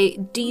 Do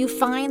you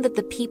find that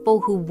the people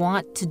who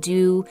want to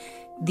do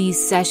these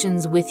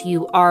sessions with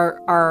you are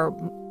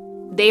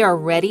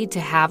ready to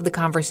have the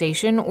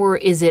conversation, or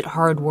is it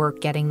hard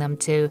work getting them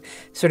to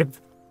sort of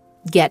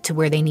get to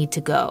where they need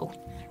to go?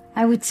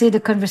 I would say the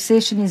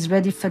conversation is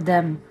ready for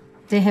them.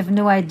 They have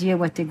no idea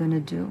what they're going to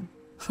do.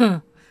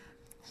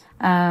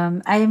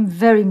 I am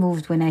very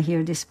moved when I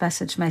hear this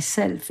passage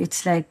myself.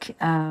 It's like,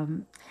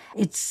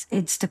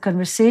 it's the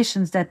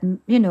conversations that,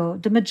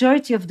 the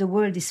majority of the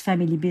world is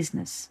family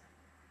business.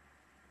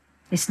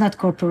 It's not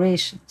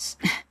corporations.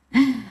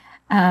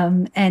 I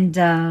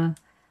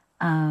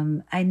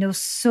know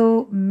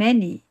so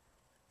many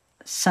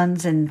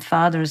sons and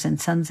fathers and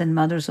sons and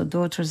mothers or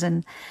daughters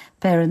and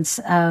parents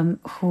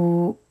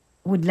who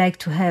would like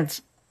to have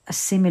a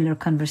similar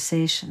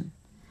conversation.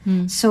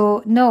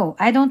 So no,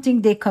 I don't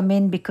think they come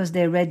in because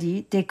they're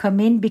ready. They come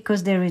in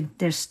because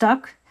they're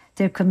stuck.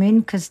 They come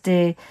in because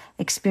they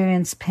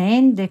experience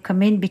pain. They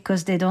come in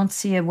because they don't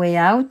see a way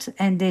out.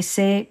 And they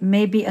say,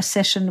 maybe a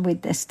session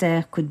with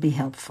Esther could be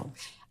helpful.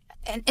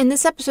 And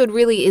this episode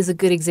really is a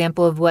good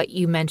example of what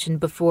you mentioned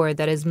before,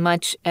 that as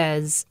much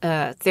as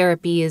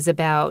therapy is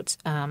about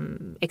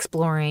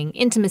exploring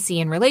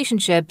intimacy and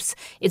relationships,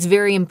 it's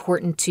very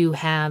important to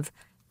have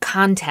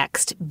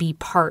context be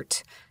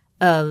part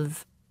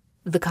of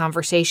the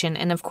conversation.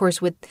 And of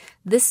course, with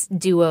this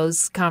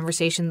duo's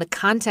conversation, the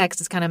context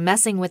is kind of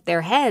messing with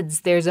their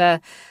heads. There's a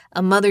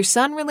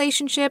mother-son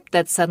relationship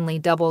that suddenly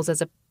doubles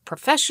as a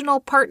professional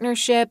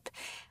partnership.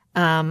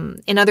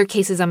 In other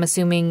cases, I'm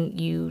assuming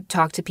you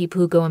talk to people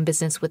who go in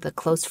business with a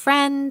close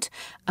friend.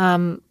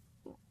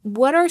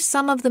 What are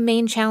some of the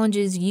main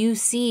challenges you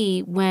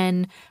see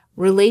when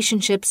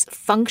relationships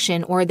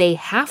function, or they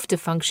have to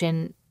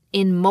function,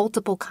 in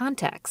multiple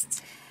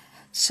contexts?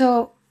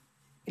 So,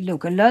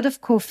 look, a lot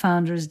of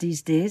co-founders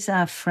these days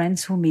are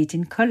friends who meet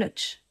in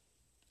college.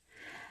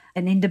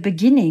 And in the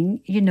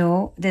beginning,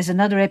 there's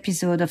another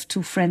episode of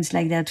two friends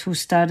like that who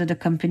started a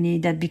company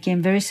that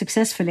became very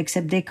successful,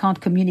 except they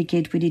can't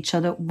communicate with each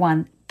other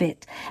one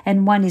bit.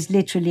 And one is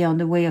literally on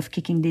the way of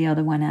kicking the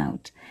other one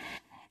out.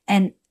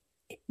 And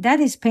that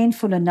is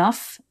painful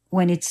enough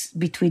when it's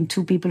between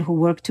two people who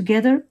work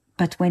together,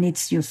 but when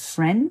it's your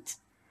friend,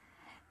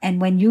 and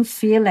when you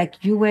feel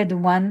like you were the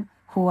one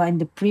who in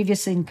the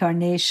previous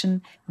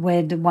incarnation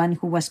were the one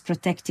who was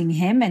protecting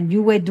him, and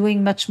you were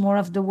doing much more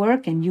of the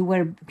work, and you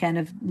were kind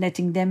of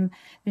letting them,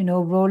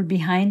 roll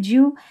behind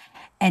you,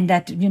 and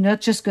that you're not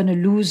just going to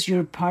lose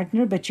your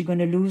partner, but you're going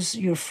to lose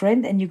your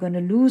friend, and you're going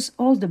to lose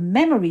all the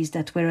memories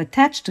that were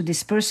attached to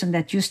this person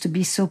that used to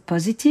be so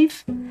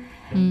positive.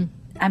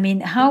 I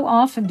mean, how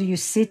often do you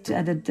sit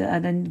at a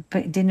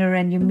dinner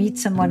and you meet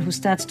someone who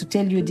starts to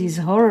tell you these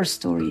horror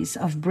stories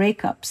of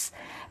breakups,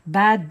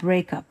 bad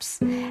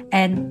breakups?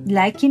 And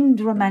like in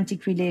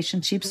romantic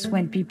relationships,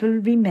 when people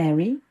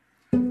remarry,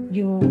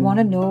 you want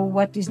to know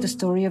what is the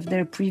story of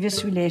their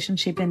previous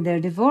relationship and their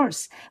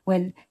divorce.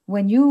 Well,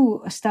 when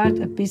you start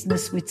a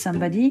business with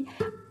somebody,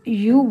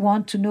 you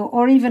want to know,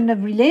 or even a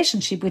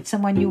relationship with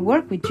someone you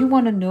work with, you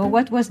want to know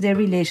what was their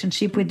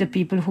relationship with the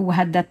people who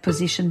had that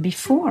position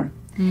before.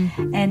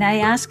 And I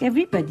ask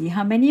everybody,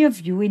 how many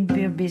of you in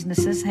your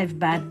businesses have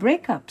bad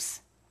breakups?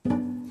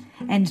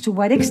 And to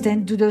what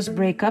extent do those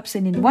breakups,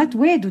 and in what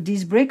way do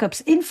these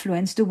breakups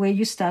influence the way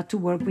you start to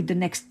work with the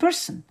next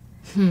person?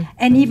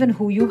 And even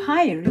who you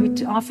hire. You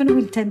often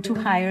will tend to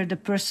hire the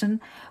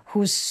person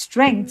whose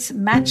strengths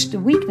match the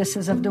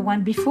weaknesses of the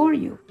one before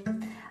you.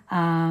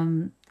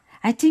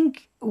 I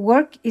think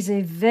work is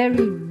a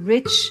very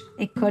rich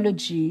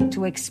ecology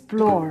to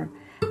explore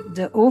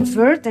the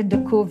overt and the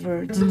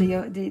covert,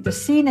 the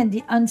seen and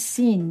the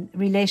unseen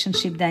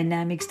relationship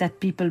dynamics that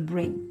people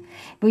bring.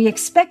 We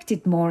expect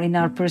it more in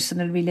our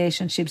personal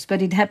relationships,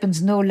 but it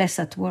happens no less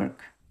at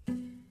work.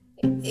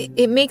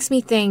 It makes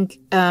me think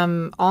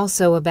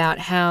also about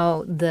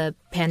how the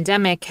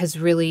pandemic has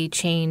really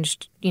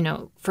changed,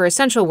 for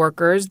essential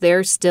workers,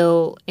 they're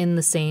still in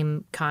the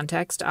same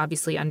context,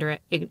 obviously under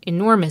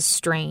enormous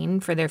strain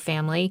for their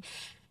family.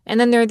 And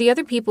then there are the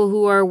other people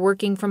who are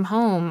working from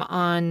home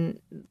on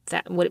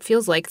what it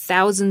feels like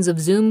thousands of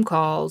Zoom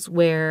calls,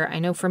 where I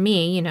know for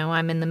me,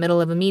 I'm in the middle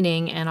of a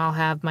meeting and I'll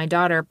have my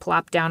daughter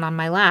plop down on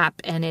my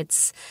lap, and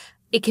it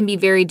can be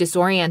very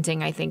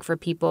disorienting, I think, for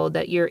people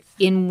that you're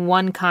in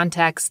one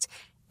context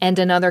and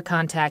another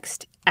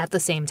context at the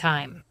same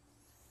time?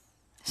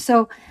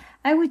 So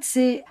I would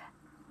say,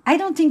 I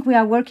don't think we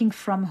are working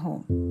from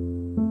home,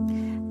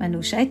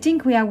 Manoush. I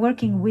think we are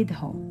working with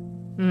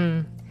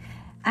home.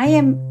 I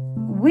am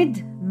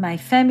with my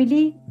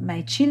family,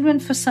 my children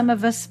for some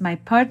of us, my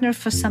partner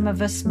for some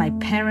of us, my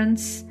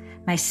parents,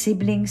 my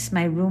siblings,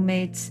 my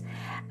roommates.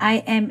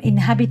 I am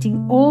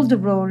inhabiting all the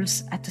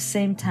roles at the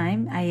same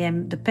time. I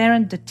am the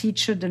parent, the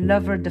teacher, the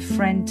lover, the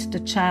friend, the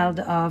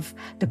child of,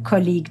 the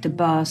colleague, the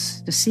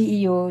boss, the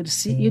CEO,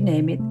 you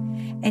name it.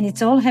 And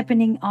it's all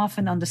happening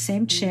often on the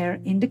same chair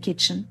in the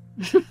kitchen.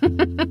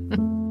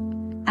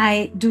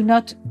 I do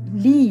not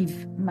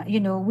leave.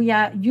 We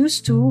are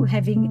used to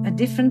having a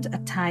different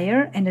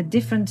attire and a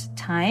different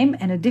time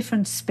and a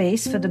different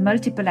space for the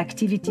multiple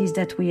activities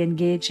that we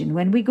engage in.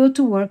 When we go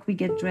to work, we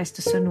get dressed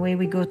a certain way.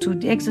 We go to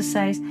the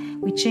exercise,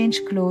 we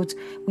change clothes,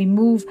 we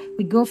move,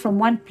 we go from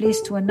one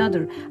place to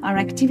another. Our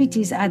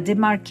activities are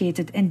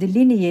demarcated and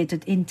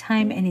delineated in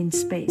time and in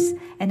space.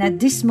 And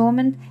at this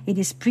moment, it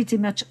is pretty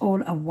much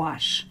all a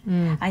wash.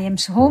 I am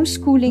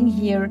homeschooling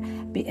here,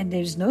 and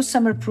there's no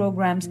summer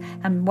programs.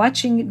 I'm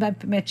watching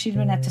my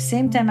children at the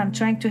same time. I'm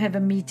trying to have a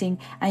meeting.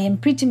 I am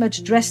pretty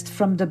much dressed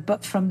from the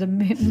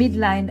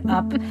midline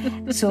up.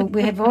 So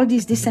we have all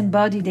these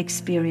disembodied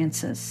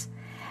experiences.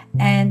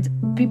 And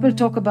people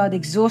talk about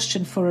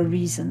exhaustion for a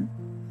reason.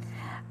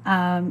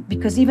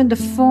 Because even the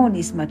phone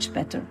is much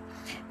better,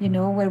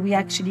 where we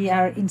actually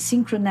are in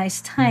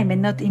synchronized time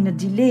and not in a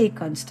delay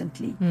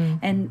constantly.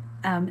 And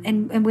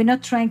we're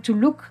not trying to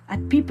look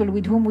at people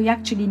with whom we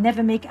actually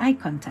never make eye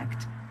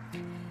contact.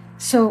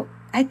 So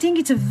I think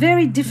it's a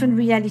very different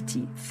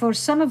reality. For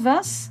some of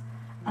us,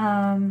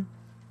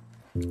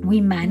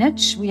 we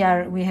manage. We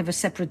have a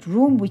separate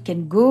room. We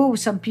can go.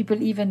 Some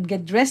people even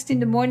get dressed in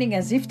the morning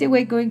as if they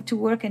were going to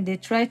work, and they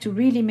try to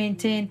really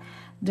maintain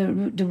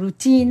the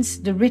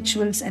routines, the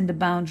rituals, and the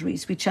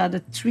boundaries, which are the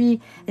three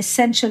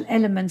essential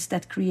elements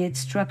that create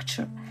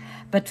structure.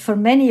 But for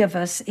many of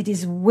us, it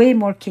is way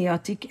more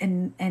chaotic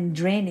and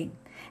draining.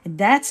 And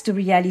that's the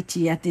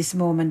reality at this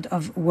moment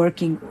of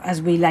working,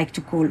 as we like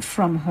to call,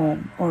 from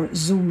home or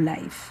Zoom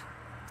life.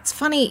 It's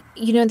funny,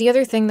 the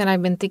other thing that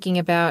I've been thinking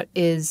about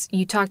is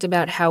you talked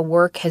about how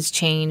work has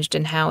changed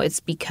and how it's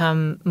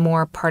become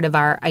more part of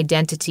our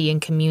identity and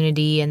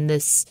community and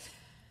this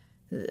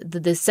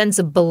sense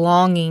of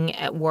belonging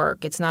at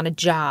work. It's not a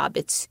job,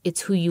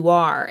 it's who you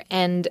are.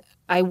 And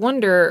I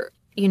wonder,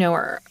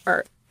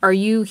 are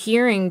you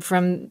hearing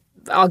from,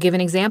 I'll give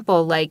an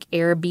example, like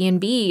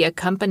Airbnb, a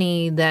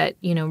company that,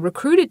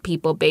 recruited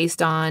people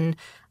based on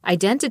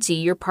identity.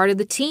 You're part of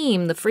the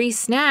team, the free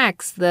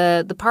snacks,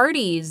 the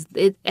parties,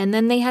 and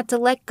then they had to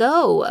let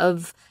go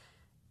of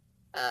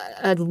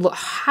a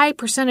high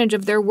percentage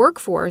of their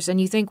workforce. And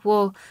you think,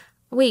 well,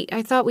 wait,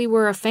 I thought we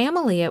were a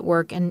family at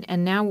work, and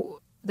now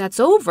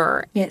that's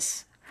over.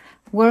 Yes.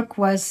 Work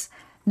was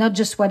not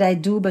just what I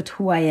do, but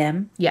who I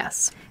am.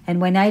 Yes. And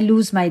when I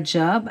lose my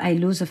job, I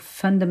lose a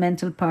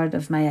fundamental part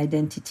of my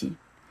identity.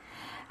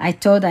 I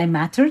thought I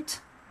mattered,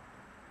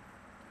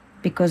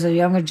 because a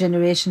younger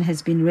generation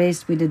has been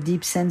raised with a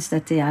deep sense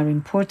that they are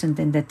important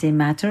and that they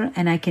matter,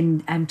 and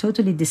I'm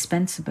totally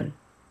dispensable.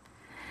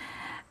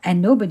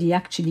 And nobody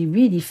actually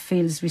really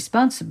feels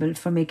responsible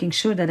for making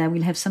sure that I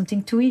will have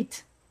something to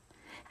eat.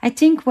 I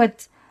think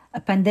what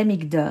a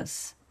pandemic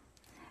does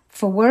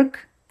for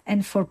work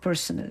and for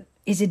personal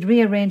is it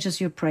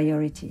rearranges your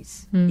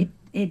priorities.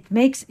 It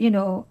makes,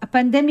 a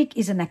pandemic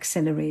is an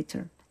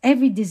accelerator.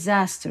 Every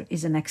disaster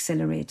is an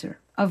accelerator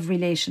of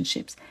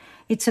relationships.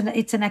 It's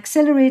an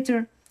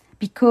accelerator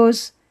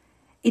because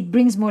it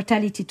brings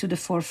mortality to the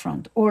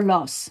forefront, or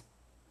loss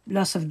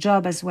of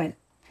job as well.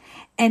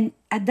 And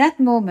at that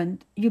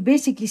moment, you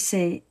basically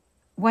say,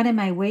 what am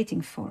I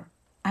waiting for?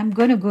 I'm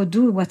going to go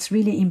do what's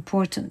really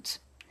important.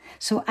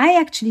 So I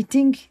actually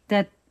think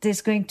that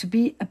there's going to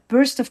be a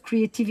burst of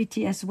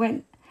creativity as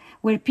well,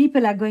 where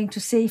people are going to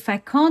say, if I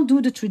can't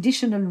do the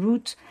traditional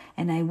route,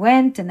 and I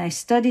went and I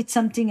studied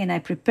something and I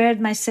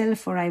prepared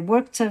myself, or I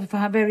worked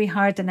very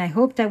hard and I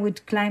hoped I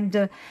would climb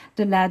the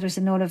ladders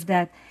and all of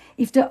that.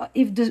 If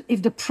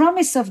the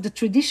promise of the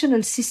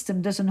traditional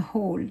system doesn't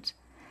hold,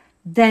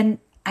 then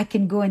I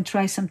can go and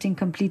try something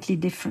completely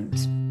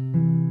different.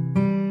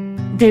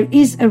 There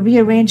is a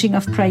rearranging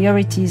of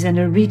priorities and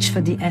a reach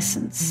for the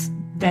essence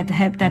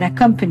that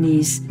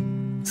accompanies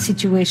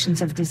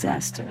situations of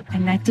disaster.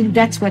 And I think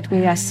that's what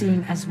we are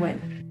seeing as well.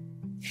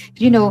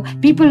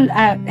 People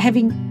are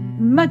having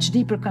much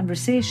deeper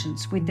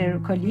conversations with their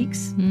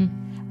colleagues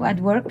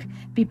at work.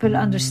 People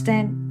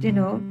understand,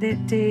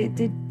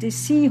 they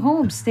see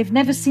homes. They've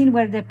never seen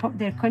where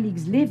their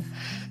colleagues live.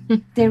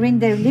 They're in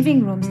their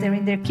living rooms, they're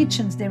in their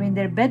kitchens, they're in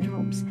their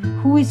bedrooms.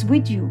 Who is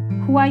with you?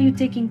 Who are you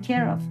taking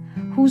care of?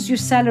 Who's your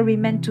salary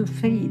meant to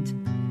feed?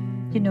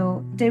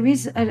 There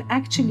is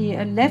actually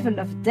a level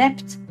of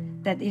depth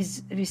that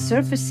is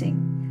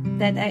resurfacing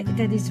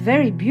that is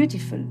very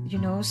beautiful,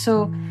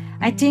 So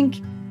I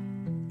think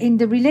in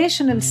the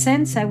relational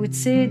sense, I would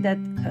say that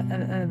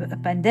a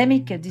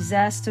pandemic, a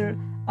disaster,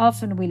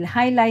 often will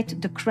highlight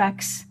the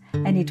cracks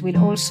and it will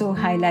also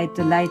highlight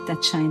the light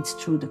that shines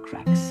through the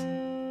cracks.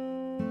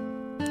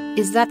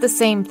 Is that the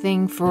same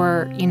thing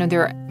for,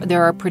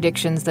 there are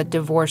predictions that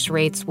divorce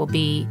rates will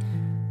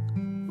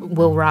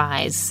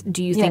rise.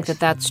 Do you think that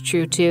that's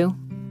true too?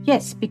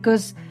 Yes,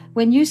 because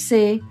when you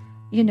say,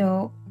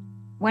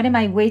 what am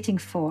I waiting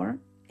for?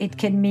 It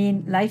can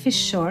mean life is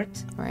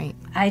short. Right.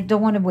 I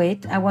don't want to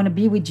wait. I want to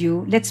be with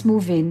you. Let's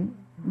move in.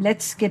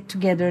 Let's get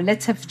together.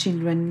 Let's have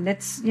children.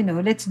 Let's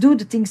do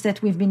the things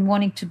that we've been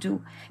wanting to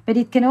do. But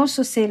it can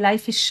also say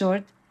life is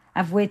short.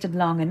 I've waited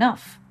long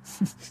enough.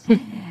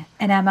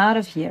 And I'm out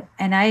of here.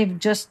 And I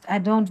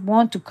don't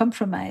want to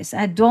compromise.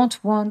 I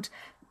don't want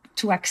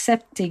to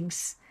accept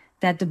things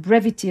that the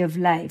brevity of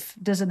life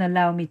doesn't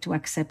allow me to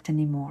accept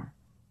anymore.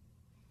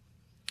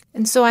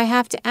 And so I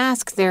have to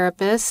ask,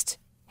 therapist,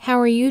 how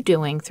are you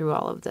doing through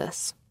all of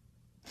this?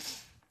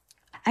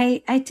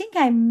 I think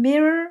I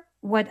mirror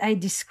what I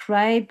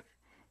describe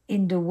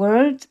in the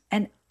world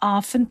and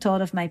often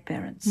thought of my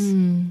parents.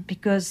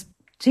 Because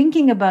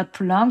thinking about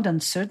prolonged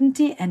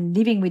uncertainty and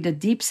living with a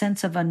deep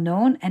sense of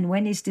unknown and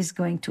when is this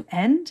going to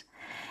end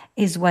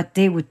is what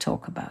they would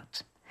talk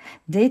about.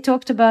 They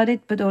talked about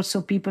it, but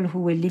also people who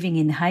were living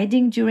in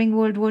hiding during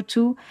World War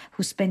II,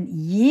 who spent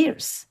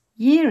years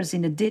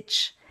in a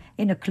ditch,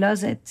 in a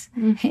closet,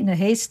 in a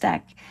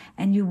haystack.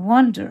 And you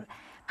wonder,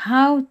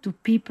 how do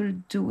people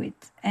do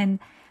it? And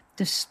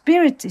the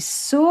spirit is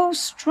so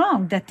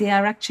strong that they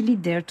are actually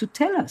there to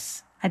tell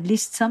us, at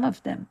least some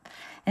of them.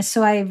 And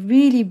so I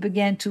really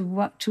began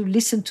to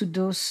listen to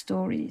those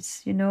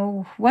stories.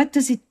 What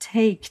does it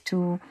take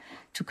to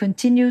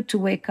continue to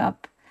wake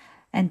up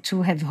and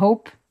to have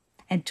hope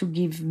and to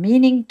give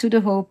meaning to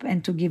the hope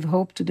and to give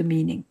hope to the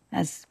meaning,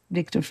 as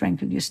Viktor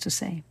Frankl used to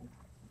say.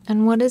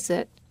 And what is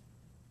it?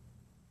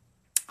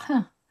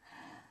 I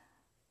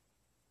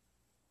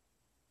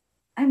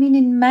mean,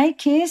 in my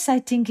case, I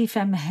think if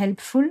I'm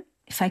helpful,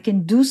 if I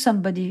can do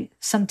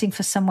something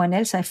for someone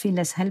else, I feel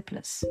less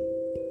helpless.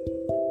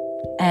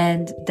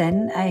 And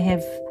then I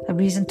have a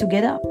reason to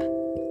get up.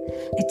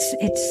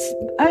 It's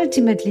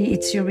ultimately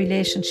your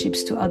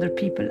relationships to other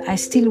people. I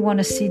still want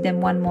to see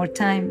them one more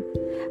time.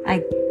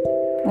 I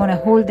want to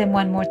hold them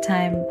one more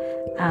time.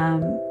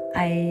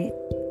 I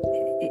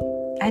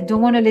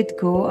don't want to let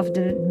go of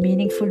the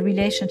meaningful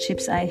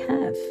relationships I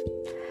have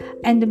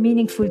and the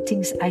meaningful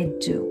things I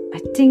do. I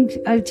think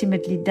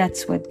ultimately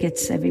that's what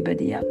gets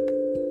everybody up.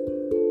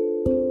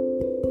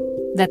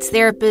 That's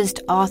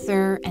therapist,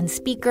 author, and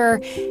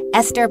speaker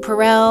Esther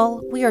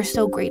Perel. We are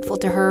so grateful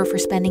to her for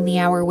spending the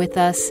hour with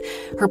us.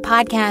 Her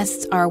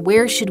podcasts are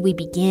Where Should We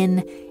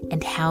Begin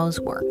and How's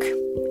Work.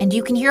 And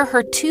you can hear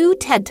her 2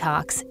 TED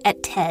Talks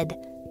at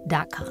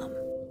TED.com.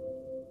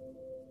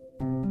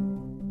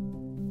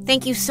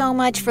 Thank you so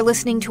much for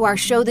listening to our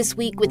show this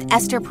week with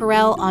Esther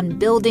Perel on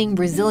building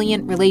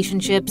resilient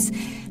relationships.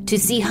 To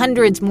see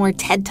hundreds more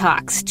TED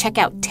Talks, check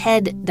out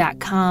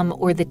TED.com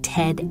or the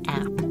TED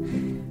app.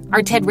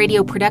 Our TED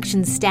Radio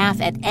production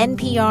staff at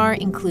NPR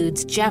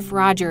includes Jeff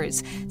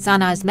Rogers,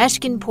 Sanaz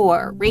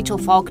Meshkinpour, Rachel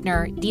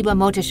Faulkner, Diba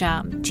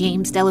Motasham,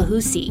 James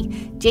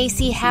Delahousie,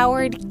 J.C.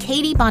 Howard,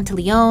 Katie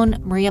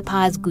Monteleone, Maria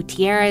Paz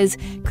Gutierrez,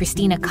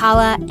 Christina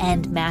Kala,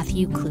 and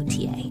Matthew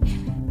Cloutier.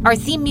 Our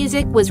theme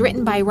music was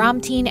written by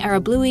Ramteen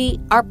Arablouei.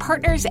 Our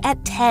partners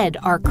at TED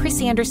are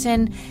Chris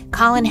Anderson,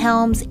 Colin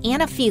Helms,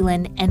 Anna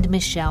Phelan, and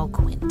Michelle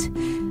Quint.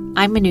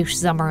 I'm Manoush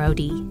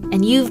Zomorodi,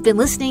 and you've been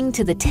listening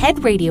to the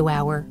TED Radio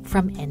Hour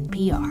from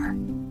NPR.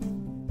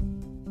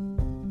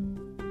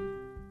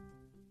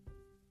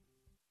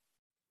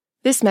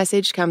 This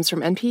message comes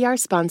from NPR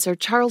sponsor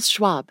Charles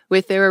Schwab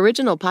with their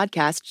original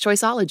podcast,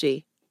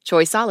 Choiceology.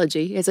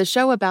 Choiceology is a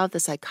show about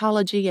the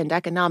psychology and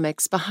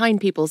economics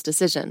behind people's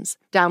decisions.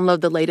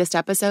 Download the latest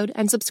episode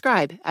and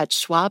subscribe at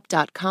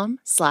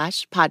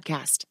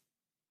schwab.com/podcast.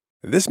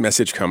 This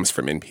message comes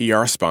from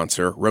NPR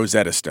sponsor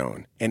Rosetta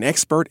Stone, an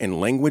expert in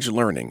language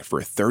learning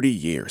for 30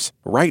 years.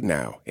 Right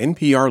now,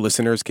 NPR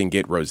listeners can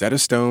get Rosetta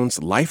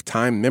Stone's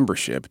lifetime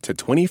membership to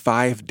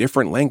 25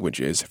 different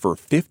languages for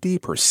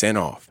 50%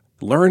 off.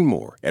 Learn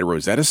more at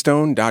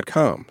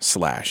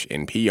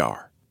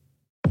rosettastone.com/NPR.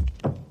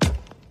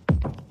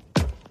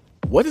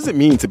 What does it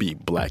mean to be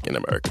Black in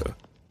America?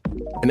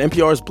 In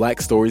NPR's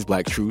Black Stories,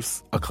 Black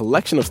Truths, a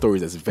collection of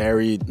stories as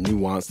varied,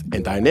 nuanced,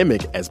 and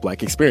dynamic as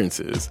Black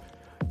experiences,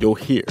 you'll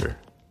hear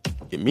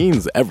it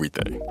means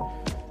everything.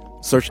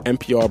 Search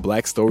NPR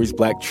Black Stories,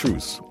 Black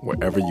Truths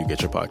wherever you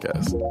get your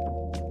podcasts.